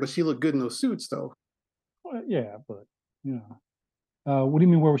hated her, but she looked good in those suits, though. Well, yeah, but you know, what do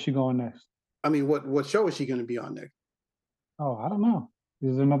you mean? Where was she going next? I mean, what show is she going to be on next? Oh, I don't know.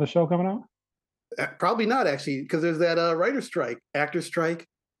 Is there another show coming out? Probably not, actually, because there's that writer strike, actor strike.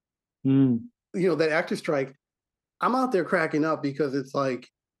 Mm. You know, that actor strike. I'm out there cracking up because it's like,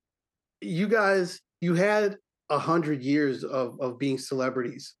 you guys, you had 100 years of being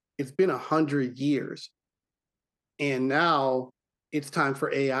celebrities. It's been 100 years, and now it's time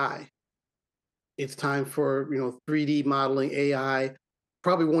for AI. It's time for 3D modeling. AI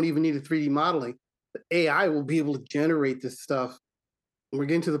probably won't even need a 3D modeling. The AI will be able to generate this stuff. And we're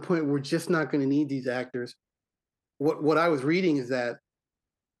getting to the point where we're just not going to need these actors. What I was reading is that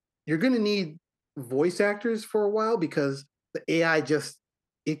you're going to need voice actors for a while because the AI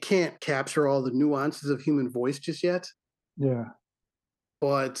it can't capture all the nuances of human voice just yet. Yeah.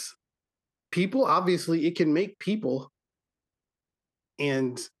 But people, obviously, it can make people.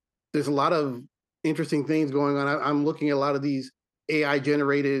 And there's a lot of interesting things going on. I'm looking at a lot of these AI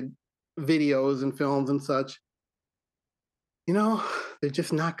generated videos and films and such. They're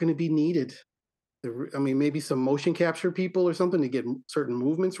just not going to be needed. I mean, maybe some motion capture people or something to get certain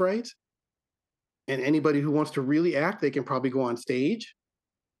movements right. And anybody who wants to really act, they can probably go on stage.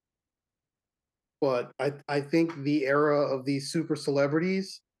 But I think the era of these super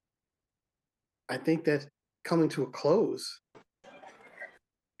celebrities, I think that's coming to a close.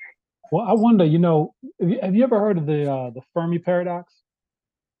 Well, I wonder, have you ever heard of the Fermi paradox?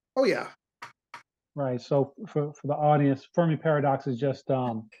 Oh yeah. Right. So for the audience, Fermi paradox is just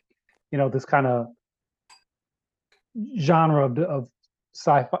this kind of genre of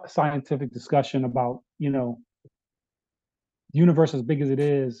scientific discussion about, the universe as big as it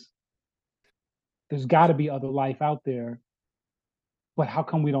is, there's got to be other life out there, but how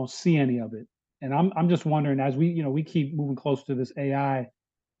come we don't see any of it? And I'm just wondering, as we keep moving close to this AI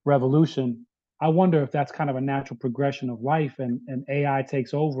revolution, I wonder if that's kind of a natural progression of life, and AI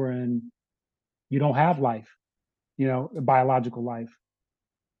takes over and you don't have life, biological life.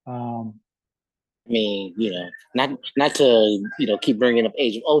 I mean, not to keep bringing up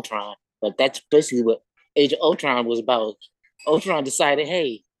Age of Ultron, but that's basically what Age of Ultron was about. Ultron decided,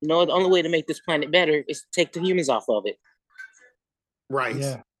 hey, the only way to make this planet better is to take the humans off of it.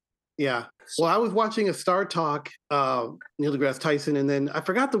 Right. Yeah. Well, I was watching a Star Talk, Neil deGrasse Tyson, and then I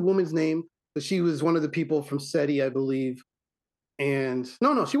forgot the woman's name, but she was one of the people from SETI, I believe. And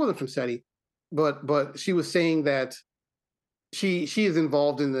no, she wasn't from SETI, but she was saying that she is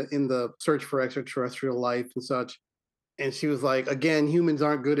involved in the search for extraterrestrial life and such. And she was like, again, humans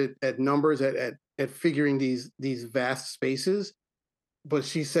aren't good at numbers, at figuring these vast spaces. But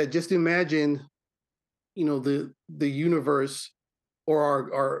she said, just imagine, the universe,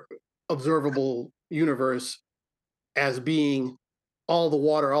 or our observable universe, as being all the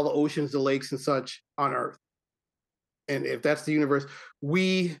water, all the oceans, the lakes and such on Earth. And if that's the universe,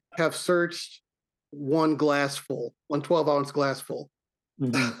 we have searched one 12-ounce glass full.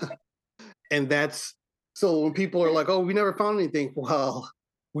 Mm-hmm. And that's, so when people are like, oh, we never found anything, well,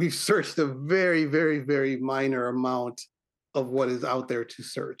 we've searched a very, very, very minor amount of what is out there to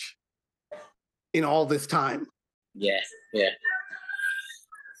search in all this time. Yeah.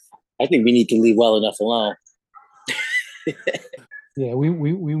 I think we need to leave well enough alone. Yeah, we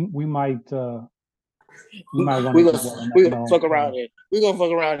might. We're gonna fuck around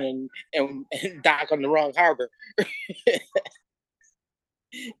and dock on the wrong harbor.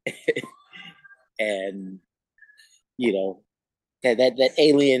 And that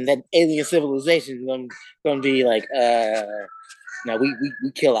alien civilization is gonna be like, no, we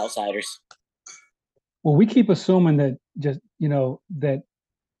kill outsiders. Well, we keep assuming that that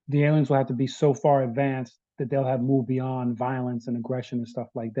the aliens will have to be so far advanced that they'll have moved beyond violence and aggression and stuff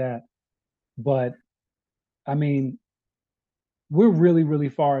like that. But I mean, we're really, really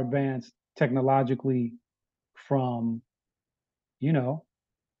far advanced technologically from, the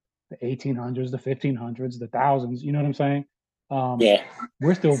 1800s, the 1500s, the thousands. You know what I'm saying? Yeah.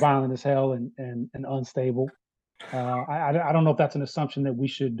 We're still violent as hell and unstable. I don't know if that's an assumption that we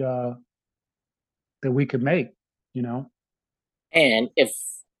should that we could make.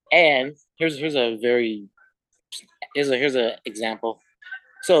 And here's a example.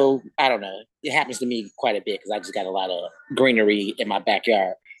 So I don't know. It happens to me quite a bit because I just got a lot of greenery in my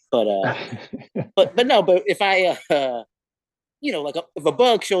backyard. But but if I if a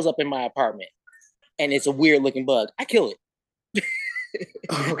bug shows up in my apartment and it's a weird looking bug, I kill it.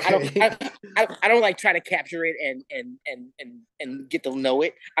 Okay. I don't like try to capture it and get to know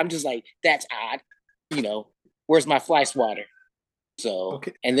it. I'm just like, that's odd. Where's my fly swatter? So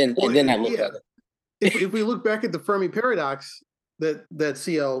Okay. and then I look at it. If we look back at the Fermi paradox that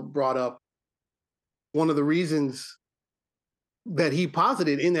CL brought up, one of the reasons that he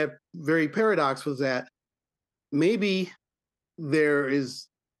posited in that very paradox was that maybe there is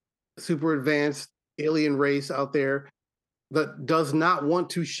super advanced alien race out there that does not want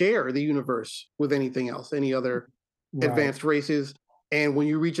to share the universe with anything else, any other advanced races. And when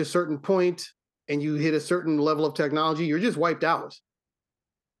you reach a certain point and you hit a certain level of technology, you're just wiped out.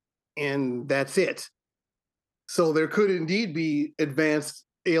 And that's it. So there could indeed be advanced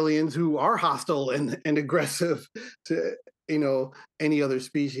aliens who are hostile and aggressive to any other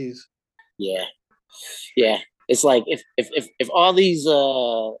species. Yeah. It's like if all these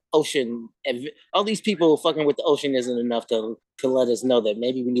all these people fucking with the ocean isn't enough to let us know that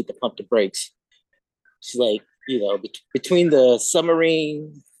maybe we need to pump the brakes. It's like, between the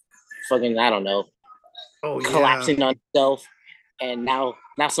submarine fucking, I don't know, collapsing on itself, and now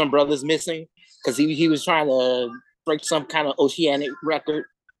some brother's missing because he was trying to break some kind of oceanic record.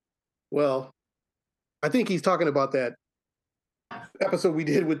 Well, I think he's talking about that episode we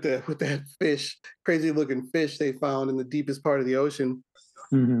did with that fish, crazy looking fish they found in the deepest part of the ocean.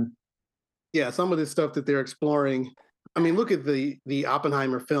 Mm-hmm. Yeah, some of this stuff that they're exploring. I mean, look at the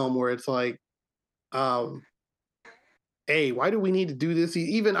Oppenheimer film where it's like, hey, why do we need to do this?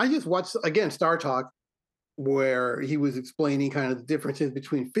 Even I just watched again Star Talk, where he was explaining kind of the differences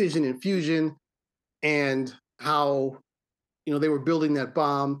between fission and fusion, and how they were building that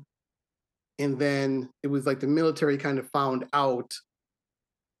bomb, and then it was like the military kind of found out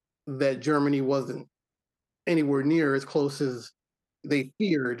that Germany wasn't anywhere near as close as they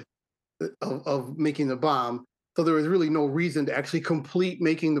feared of making the bomb. So there was really no reason to actually complete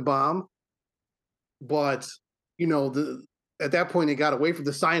making the bomb. But, at that point, it got away from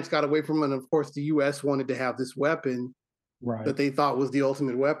the science, got away from it. And of course, the US wanted to have this weapon that they thought was the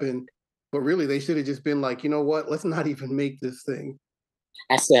ultimate weapon. But really, they should have just been like, you know what? Let's not even make this thing.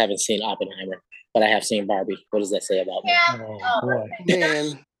 I still haven't seen Oppenheimer, but I have seen Barbie. What does that say about me? Oh, boy.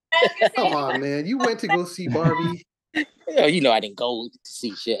 Man, come on, man. You went to go see Barbie. I didn't go to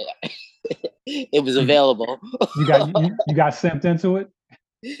see shit. It was available. You got simped into it?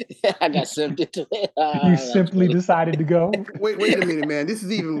 I got simped into it. You simply decided to go? Wait a minute, man. This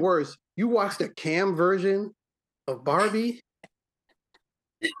is even worse. You watched a cam version of Barbie?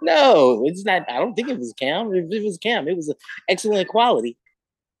 No, it's not. I don't think it was cam. If it was cam, it was excellent quality.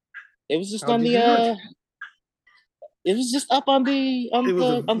 It was just on the. It was just up on the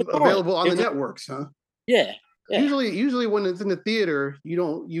available on the networks, huh? Yeah. Usually when it's in the theater,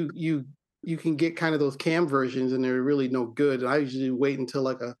 you can get kind of those cam versions, and they're really no good. And I usually wait until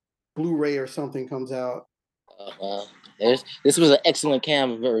like a Blu-ray or something comes out. This was an excellent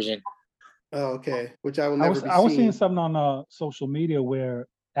cam version. Oh, okay. Which I will never be I was seeing something on social media where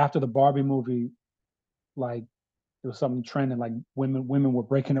after the Barbie movie, like there was something trending, like women were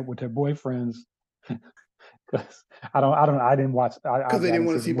breaking up with their boyfriends. Because I didn't watch. Because they didn't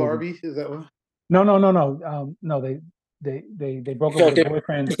want to see Barbie. Is that what? No. No, they broke up with their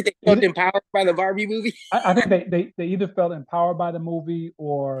boyfriends. They felt empowered by the Barbie movie. I think they either felt empowered by the movie,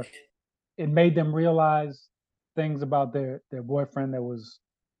 or it made them realize things about their boyfriend that was,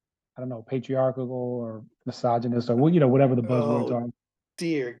 I don't know, patriarchal or misogynist or whatever the buzzwords are.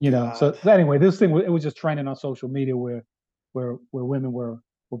 Dear God. So anyway, this thing it was just trending on social media where women were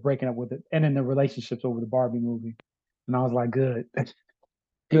breaking up with it, and in the relationships over the Barbie movie, and I was like, good.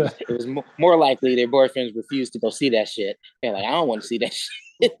 It was more likely their boyfriends refused to go see that shit. They're like, I don't want to see that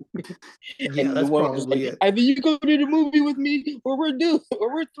shit. Yeah, that's probably it. Either you go to the movie with me, or we're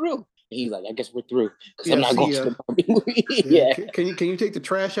through. And he's like, I guess we're through because I'm not going to the Barbie movie. Yeah. Can you take the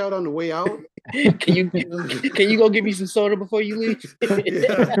trash out on the way out? Can you go get me some soda before you leave?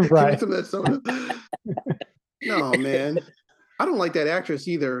 Yeah, right. Some of that soda. No, man. I don't like that actress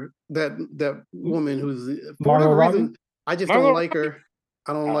either. That woman who's for whatever reason, I just don't like her.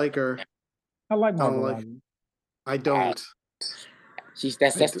 I don't like her. I like Margot Robbie. I don't.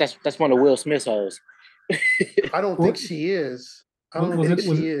 That's one of Will Smith's hoes. I don't think she is. I don't think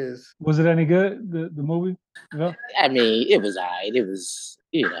she is. Was it any good? The movie? No? I mean, it was alright. It was,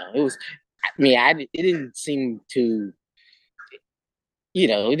 it was. I mean, it didn't seem to.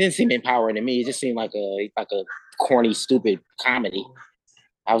 It didn't seem empowering to me. It just seemed like a corny, stupid comedy.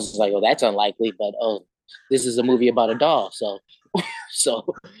 I was like, oh, that's unlikely, but this is a movie about a doll, so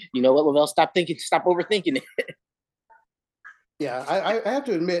you know what, Lavelle, stop overthinking it. Yeah, I have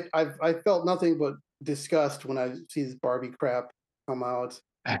to admit, I felt nothing but disgust when I see this Barbie crap come out.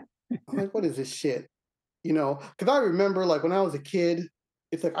 I'm like, what is this shit? You know, because I remember like when I was a kid,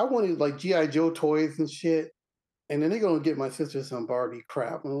 it's like I wanted like GI Joe toys and shit, and then they're gonna get my sister some Barbie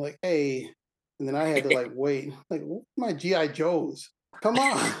crap. And I'm like, hey, and then I had to like wait, like my GI Joes, come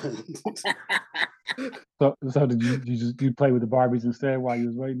on. So did you play with the Barbies instead while you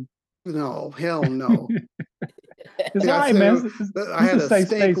was waiting? No, hell no. It's Yeah, all I right, said man. I It's had a a safe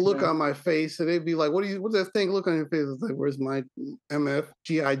stank space, look man. on my face, and they'd be like, what's that stank look on your face?" It's like, "Where's my MF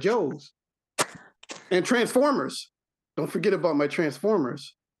GI Joes and Transformers? Don't forget about my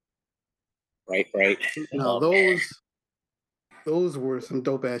Transformers." Right. No, Oh man. those were some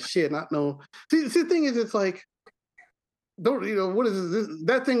dope ass shit. Not no. See, the thing is, it's like, don't you know what is this?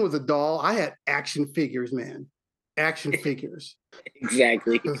 That thing was a doll. I had action figures, man. Action figures.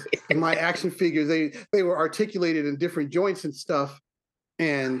 Exactly. Because my action figures, they were articulated in different joints and stuff.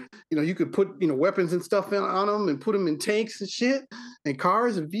 And you know, you could put weapons and stuff on them and put them in tanks and shit and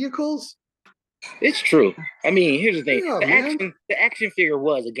cars and vehicles. It's true. I mean, here's the thing: Yeah, man. the action figure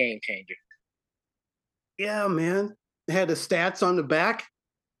was a game changer. Yeah, man. It had the stats on the back.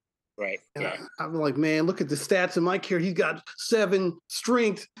 Right. And Yeah. I'm like, man, look at the stats in my character. He's got 7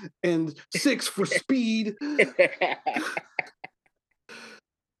 strength and 6 for speed. I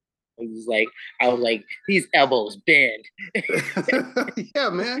was like, these elbows bend. Yeah,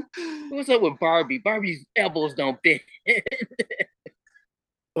 man. What's up with Barbie? Barbie's elbows don't bend.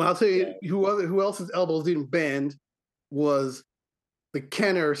 Well, I'll tell you who else's elbows didn't bend was the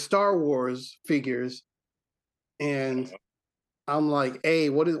Kenner Star Wars figures. And I'm like, hey,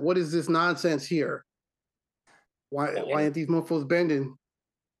 what is this nonsense here? Why aren't these mofos bending?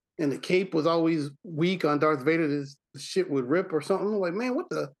 And the cape was always weak on Darth Vader. This shit would rip or something. I'm like, man, what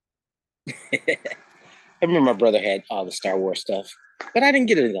the? I remember my brother had all the Star Wars stuff, but I didn't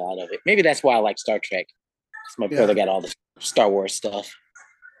get a lot of it. Maybe that's why I like Star Trek. My brother got all the Star Wars stuff,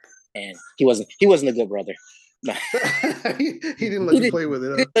 and he wasn't a good brother. No. he didn't let you play with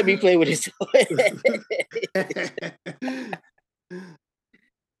it. Huh? Let me play with his toy.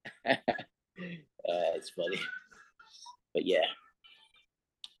 It's funny, but yeah.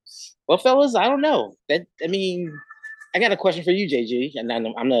 Well, fellas, I don't know. I got a question for you, JG, and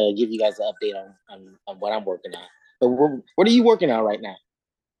I'm gonna give you guys an update on what I'm working on. But what are you working on right now?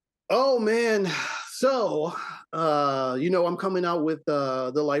 Oh man, so I'm coming out with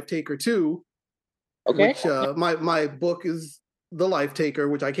the Life Taker 2. Okay. Which my book is The Life Taker,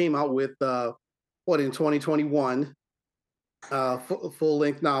 which I came out with in 2021, full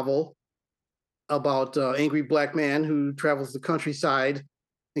length novel about angry black man who travels the countryside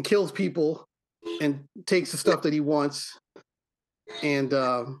and kills people and takes the stuff that he wants. And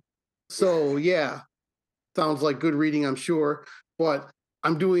so yeah, sounds like good reading, I'm sure. But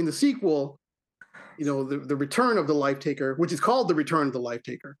I'm doing the sequel, the Return of the Life Taker, which is called The Return of the Life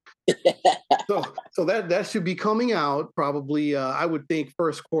Taker. So that should be coming out probably, I would think,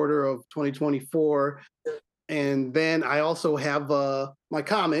 first quarter of 2024. And then I also have my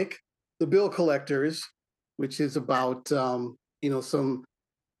comic, The Bill Collectors, which is about some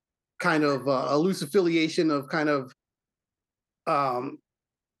kind of a loose affiliation of kind of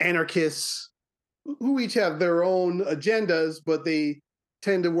anarchists who each have their own agendas, but they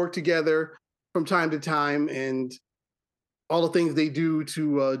tend to work together from time to time, and all the things they do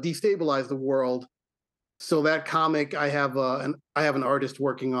to destabilize the world. So that comic, I have an artist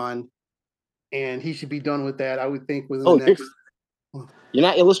working on, and he should be done with that, I would think, within the next. You're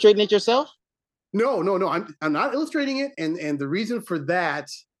not illustrating it yourself? No. I'm not illustrating it, and the reason for that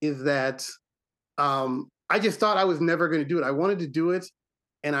is that I just thought I was never going to do it. I wanted to do it,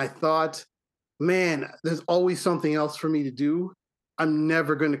 and I thought, man, there's always something else for me to do. I'm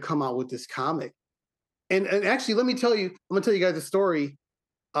never going to come out with this comic. And actually, I'm going to tell you guys a story.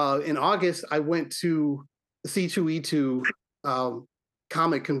 In August, I went to the C2E2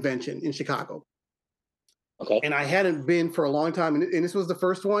 comic convention in Chicago. Okay. And I hadn't been for a long time. And this was the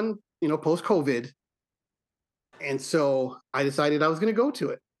first one, post-COVID. And so I decided I was going to go to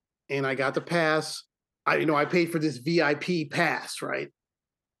it. And I got the pass. I paid for this VIP pass, right?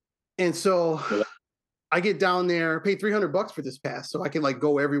 And so I get down there, paid $300 for this pass, so I can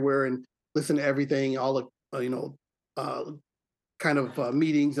go everywhere and listen to everything, all the kind of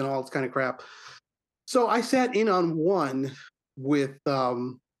meetings and all this kind of crap. So I sat in on one with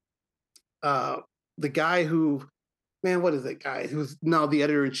the guy who, man, what is that guy who's now the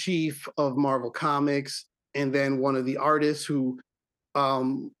editor-in-chief of Marvel Comics, and then one of the artists who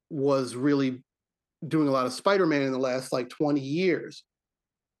was really doing a lot of Spider-Man in the last 20 years.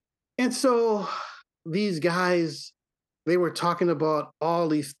 And so these guys, they were talking about all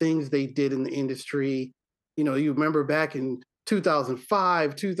these things they did in the industry. You remember back in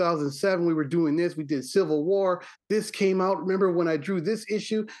 2005, 2007, we were doing this. We did Civil War. This came out. Remember when I drew this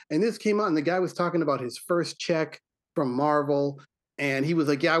issue and this came out and the guy was talking about his first check from Marvel. And he was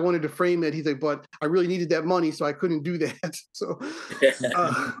like, yeah, I wanted to frame it. He's like, but I really needed that money, so I couldn't do that. So,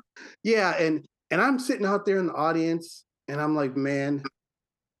 yeah. And I'm sitting out there in the audience and I'm like, man,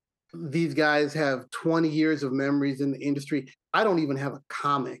 these guys have 20 years of memories in the industry. I don't even have a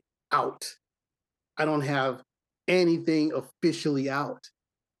comic out. I don't have anything officially out.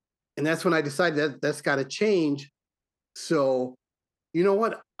 And that's when I decided that that's got to change. So, you know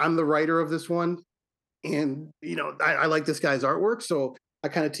what? I'm the writer of this one. And, I like this guy's artwork. So I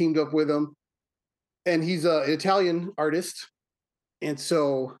kind of teamed up with him. And he's an Italian artist. And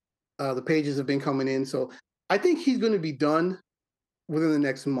so the pages have been coming in. So I think he's going to be done within the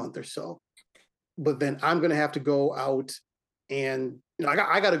next month or so. But then I'm going to have to go out and,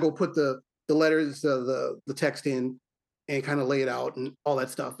 I got to go put the letters, the text in and kind of lay it out and all that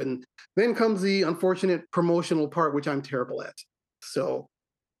stuff. And then comes the unfortunate promotional part, which I'm terrible at. So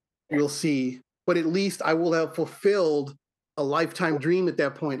we'll see. But at least I will have fulfilled a lifetime dream at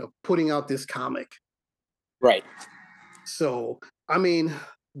that point of putting out this comic. Right. So, I mean,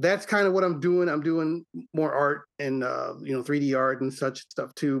 that's kind of what I'm doing. I'm doing more art and, 3D art and such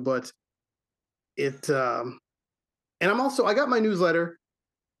stuff too. But and I got my newsletter.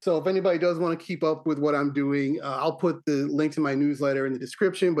 So if anybody does want to keep up with what I'm doing, I'll put the link to my newsletter in the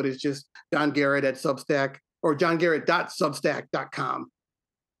description, but it's just John Garrett at Substack or johngarrett.substack.com.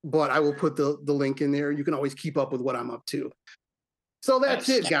 But I will put the link in there. You can always keep up with what I'm up to. So that's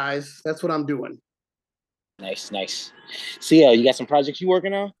it, guys. That's what I'm doing. Nice. So yeah, you got some projects you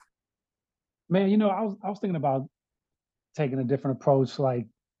working on? Man, I was thinking about taking a different approach, like,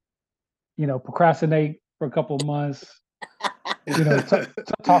 procrastinate for a couple of months,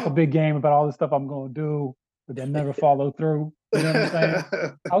 talk a big game about all the stuff I'm going to do, but then never follow through. You know what I'm saying?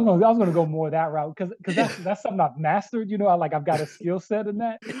 I was gonna go more that route because that's something I've mastered. I've got a skill set in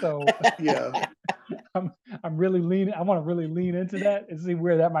that. So yeah, I'm really leaning. I want to really lean into that and see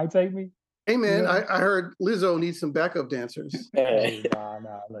where that might take me. Hey man, I heard Lizzo needs some backup dancers. Hey, nah,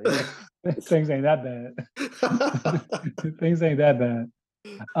 things ain't that bad. Things ain't that bad.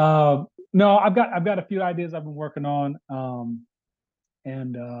 No, I've got a few ideas I've been working on,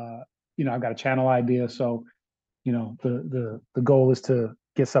 and I've got a channel idea. So, the goal is to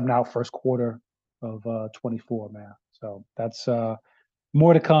get something out first quarter of 24, man. So that's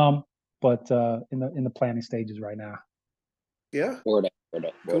more to come, but in the planning stages right now. Yeah. Word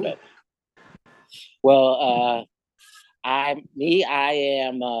up. Well, I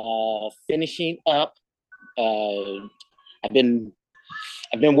am finishing up. I've been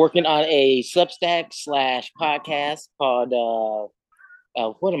working on a Substack / podcast called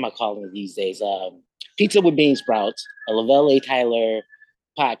what am I calling it these days? Pizza with Bean Sprouts, a Lavelle A. Tyler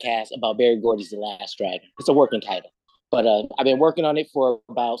podcast about Barry Gordy's The Last Dragon. It's a working title, but I've been working on it for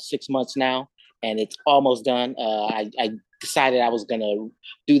about 6 months now, and it's almost done. I decided I was gonna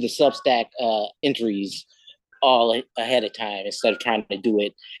do the Substack entries all ahead of time instead of trying to do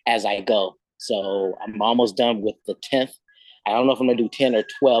it as I go. So I'm almost done with the 10th. I don't know if I'm gonna do 10 or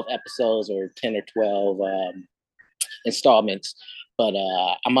 12 episodes or 10 or 12 installments, but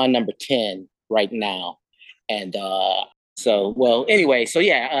I'm on number 10 right now. And anyway,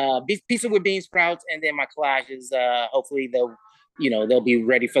 Pizza with Bean Sprouts, and then my collages, hopefully they'll be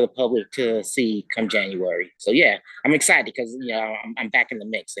ready for the public to see come January. So yeah, I'm excited because I'm back in the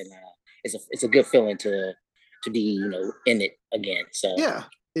mix, and it's a good feeling to be in it again. So yeah,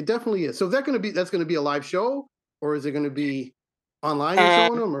 it definitely is. So that's gonna be a live show, or is it gonna be online and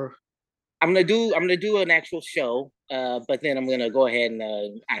showing them, or? I'm gonna do an actual show, but then I'm gonna go ahead and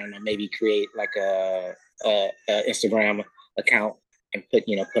I don't know, maybe create like a Instagram account and put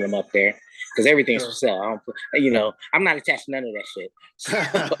them up there because everything's for sale. I'm not attached to none of that shit. So,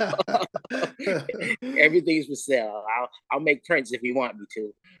 everything's for sale. I'll make prints if you want me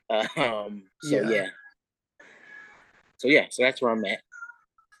to. So that's where I'm at.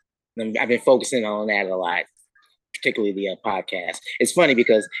 And I've been focusing on that a lot, particularly the podcast. It's funny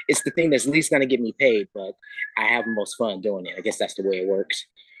because it's the thing that's least going to get me paid, but I have the most fun doing it. I guess that's the way it works.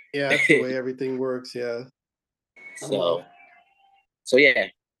 Yeah, that's the way everything works. Yeah. So yeah,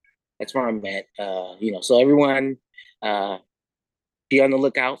 that's where I'm at. So everyone, be on the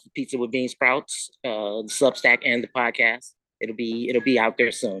lookout for Pizza with Bean Sprouts, the Substack and the podcast. It'll be out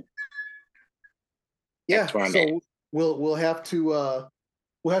there soon. Yeah. That's where I'm at. We'll have to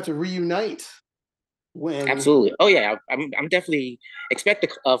reunite. Absolutely. Oh yeah, I'm definitely expect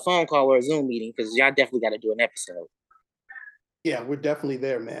a phone call or a Zoom meeting because y'all definitely got to do an episode. Yeah, we're definitely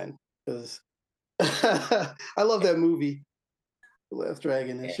there, man. Because I love that movie. The Last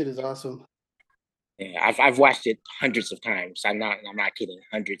Dragon. That shit is awesome. Yeah, I've watched it hundreds of times. I'm not kidding.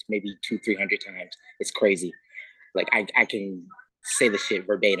 Hundreds, maybe 200-300 times. It's crazy. Like I can say the shit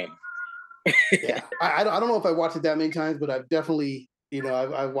verbatim. Yeah, I don't know if I watched it that many times, but I've definitely,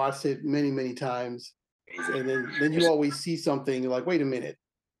 I've watched it many times. Crazy. And then you always see something, you're like, wait a minute,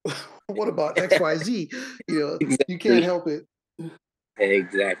 what about XYZ? Exactly. You can't help it.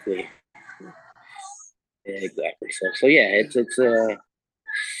 Exactly. So yeah,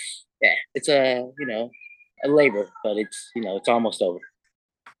 it's a labor, but it's almost over.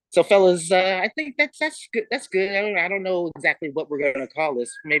 So fellas, I think that's good. That's good. I don't know exactly what we're gonna call this.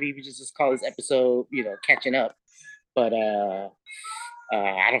 Maybe we just call this episode, catching up. But I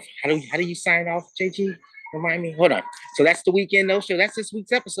don't. How do you sign off, JG? Remind me. Hold on. So that's the Weekend No Show. That's this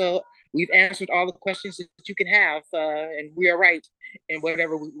week's episode. We've answered all the questions that you can have, and we are right in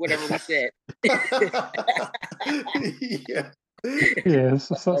whatever we said. Yeah,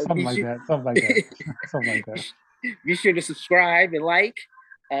 something like that. Be sure to subscribe and like.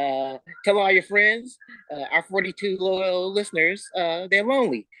 Tell all your friends. Our 42 loyal listeners, they're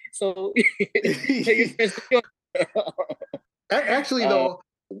lonely. So tell your friends to join. Actually, though,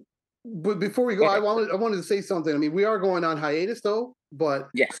 but before we go, I wanted to say something. I mean, we are going on hiatus, though. But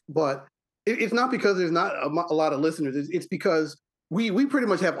yes, but it's not because there's not a lot of listeners. It's because we pretty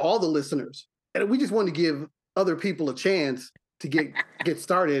much have all the listeners, and we just want to give other people a chance to get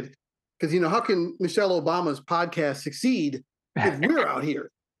started. Because how can Michelle Obama's podcast succeed if we're out here?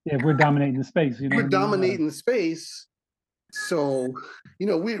 Yeah, we're dominating the space. We're dominating the space. So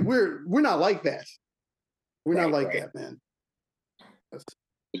we're not like that. We're not like that, man.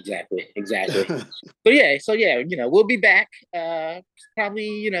 Exactly. So yeah, we'll be back.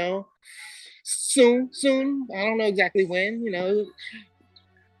 Probably, soon. I don't know exactly when.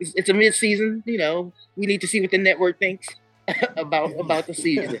 It's a mid-season. We need to see what the network thinks about the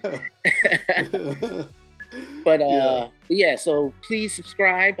season. But yeah, so please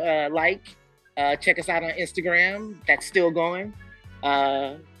subscribe, like, check us out on Instagram. That's still going.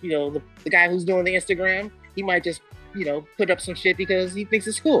 The guy who's doing the Instagram, he might just put up some shit because he thinks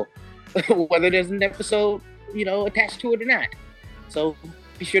it's cool, whether there's an episode attached to it or not. So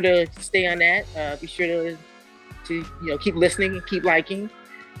be sure to stay on that. Be sure to keep listening and keep liking,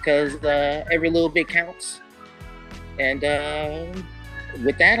 because every little bit counts. And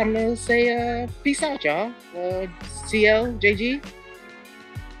with that, I'm gonna say peace out, y'all. CL, JG.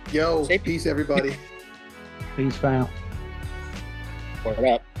 Yo, peace, everybody. Peace, fam. Word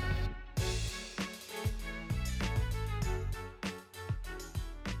up.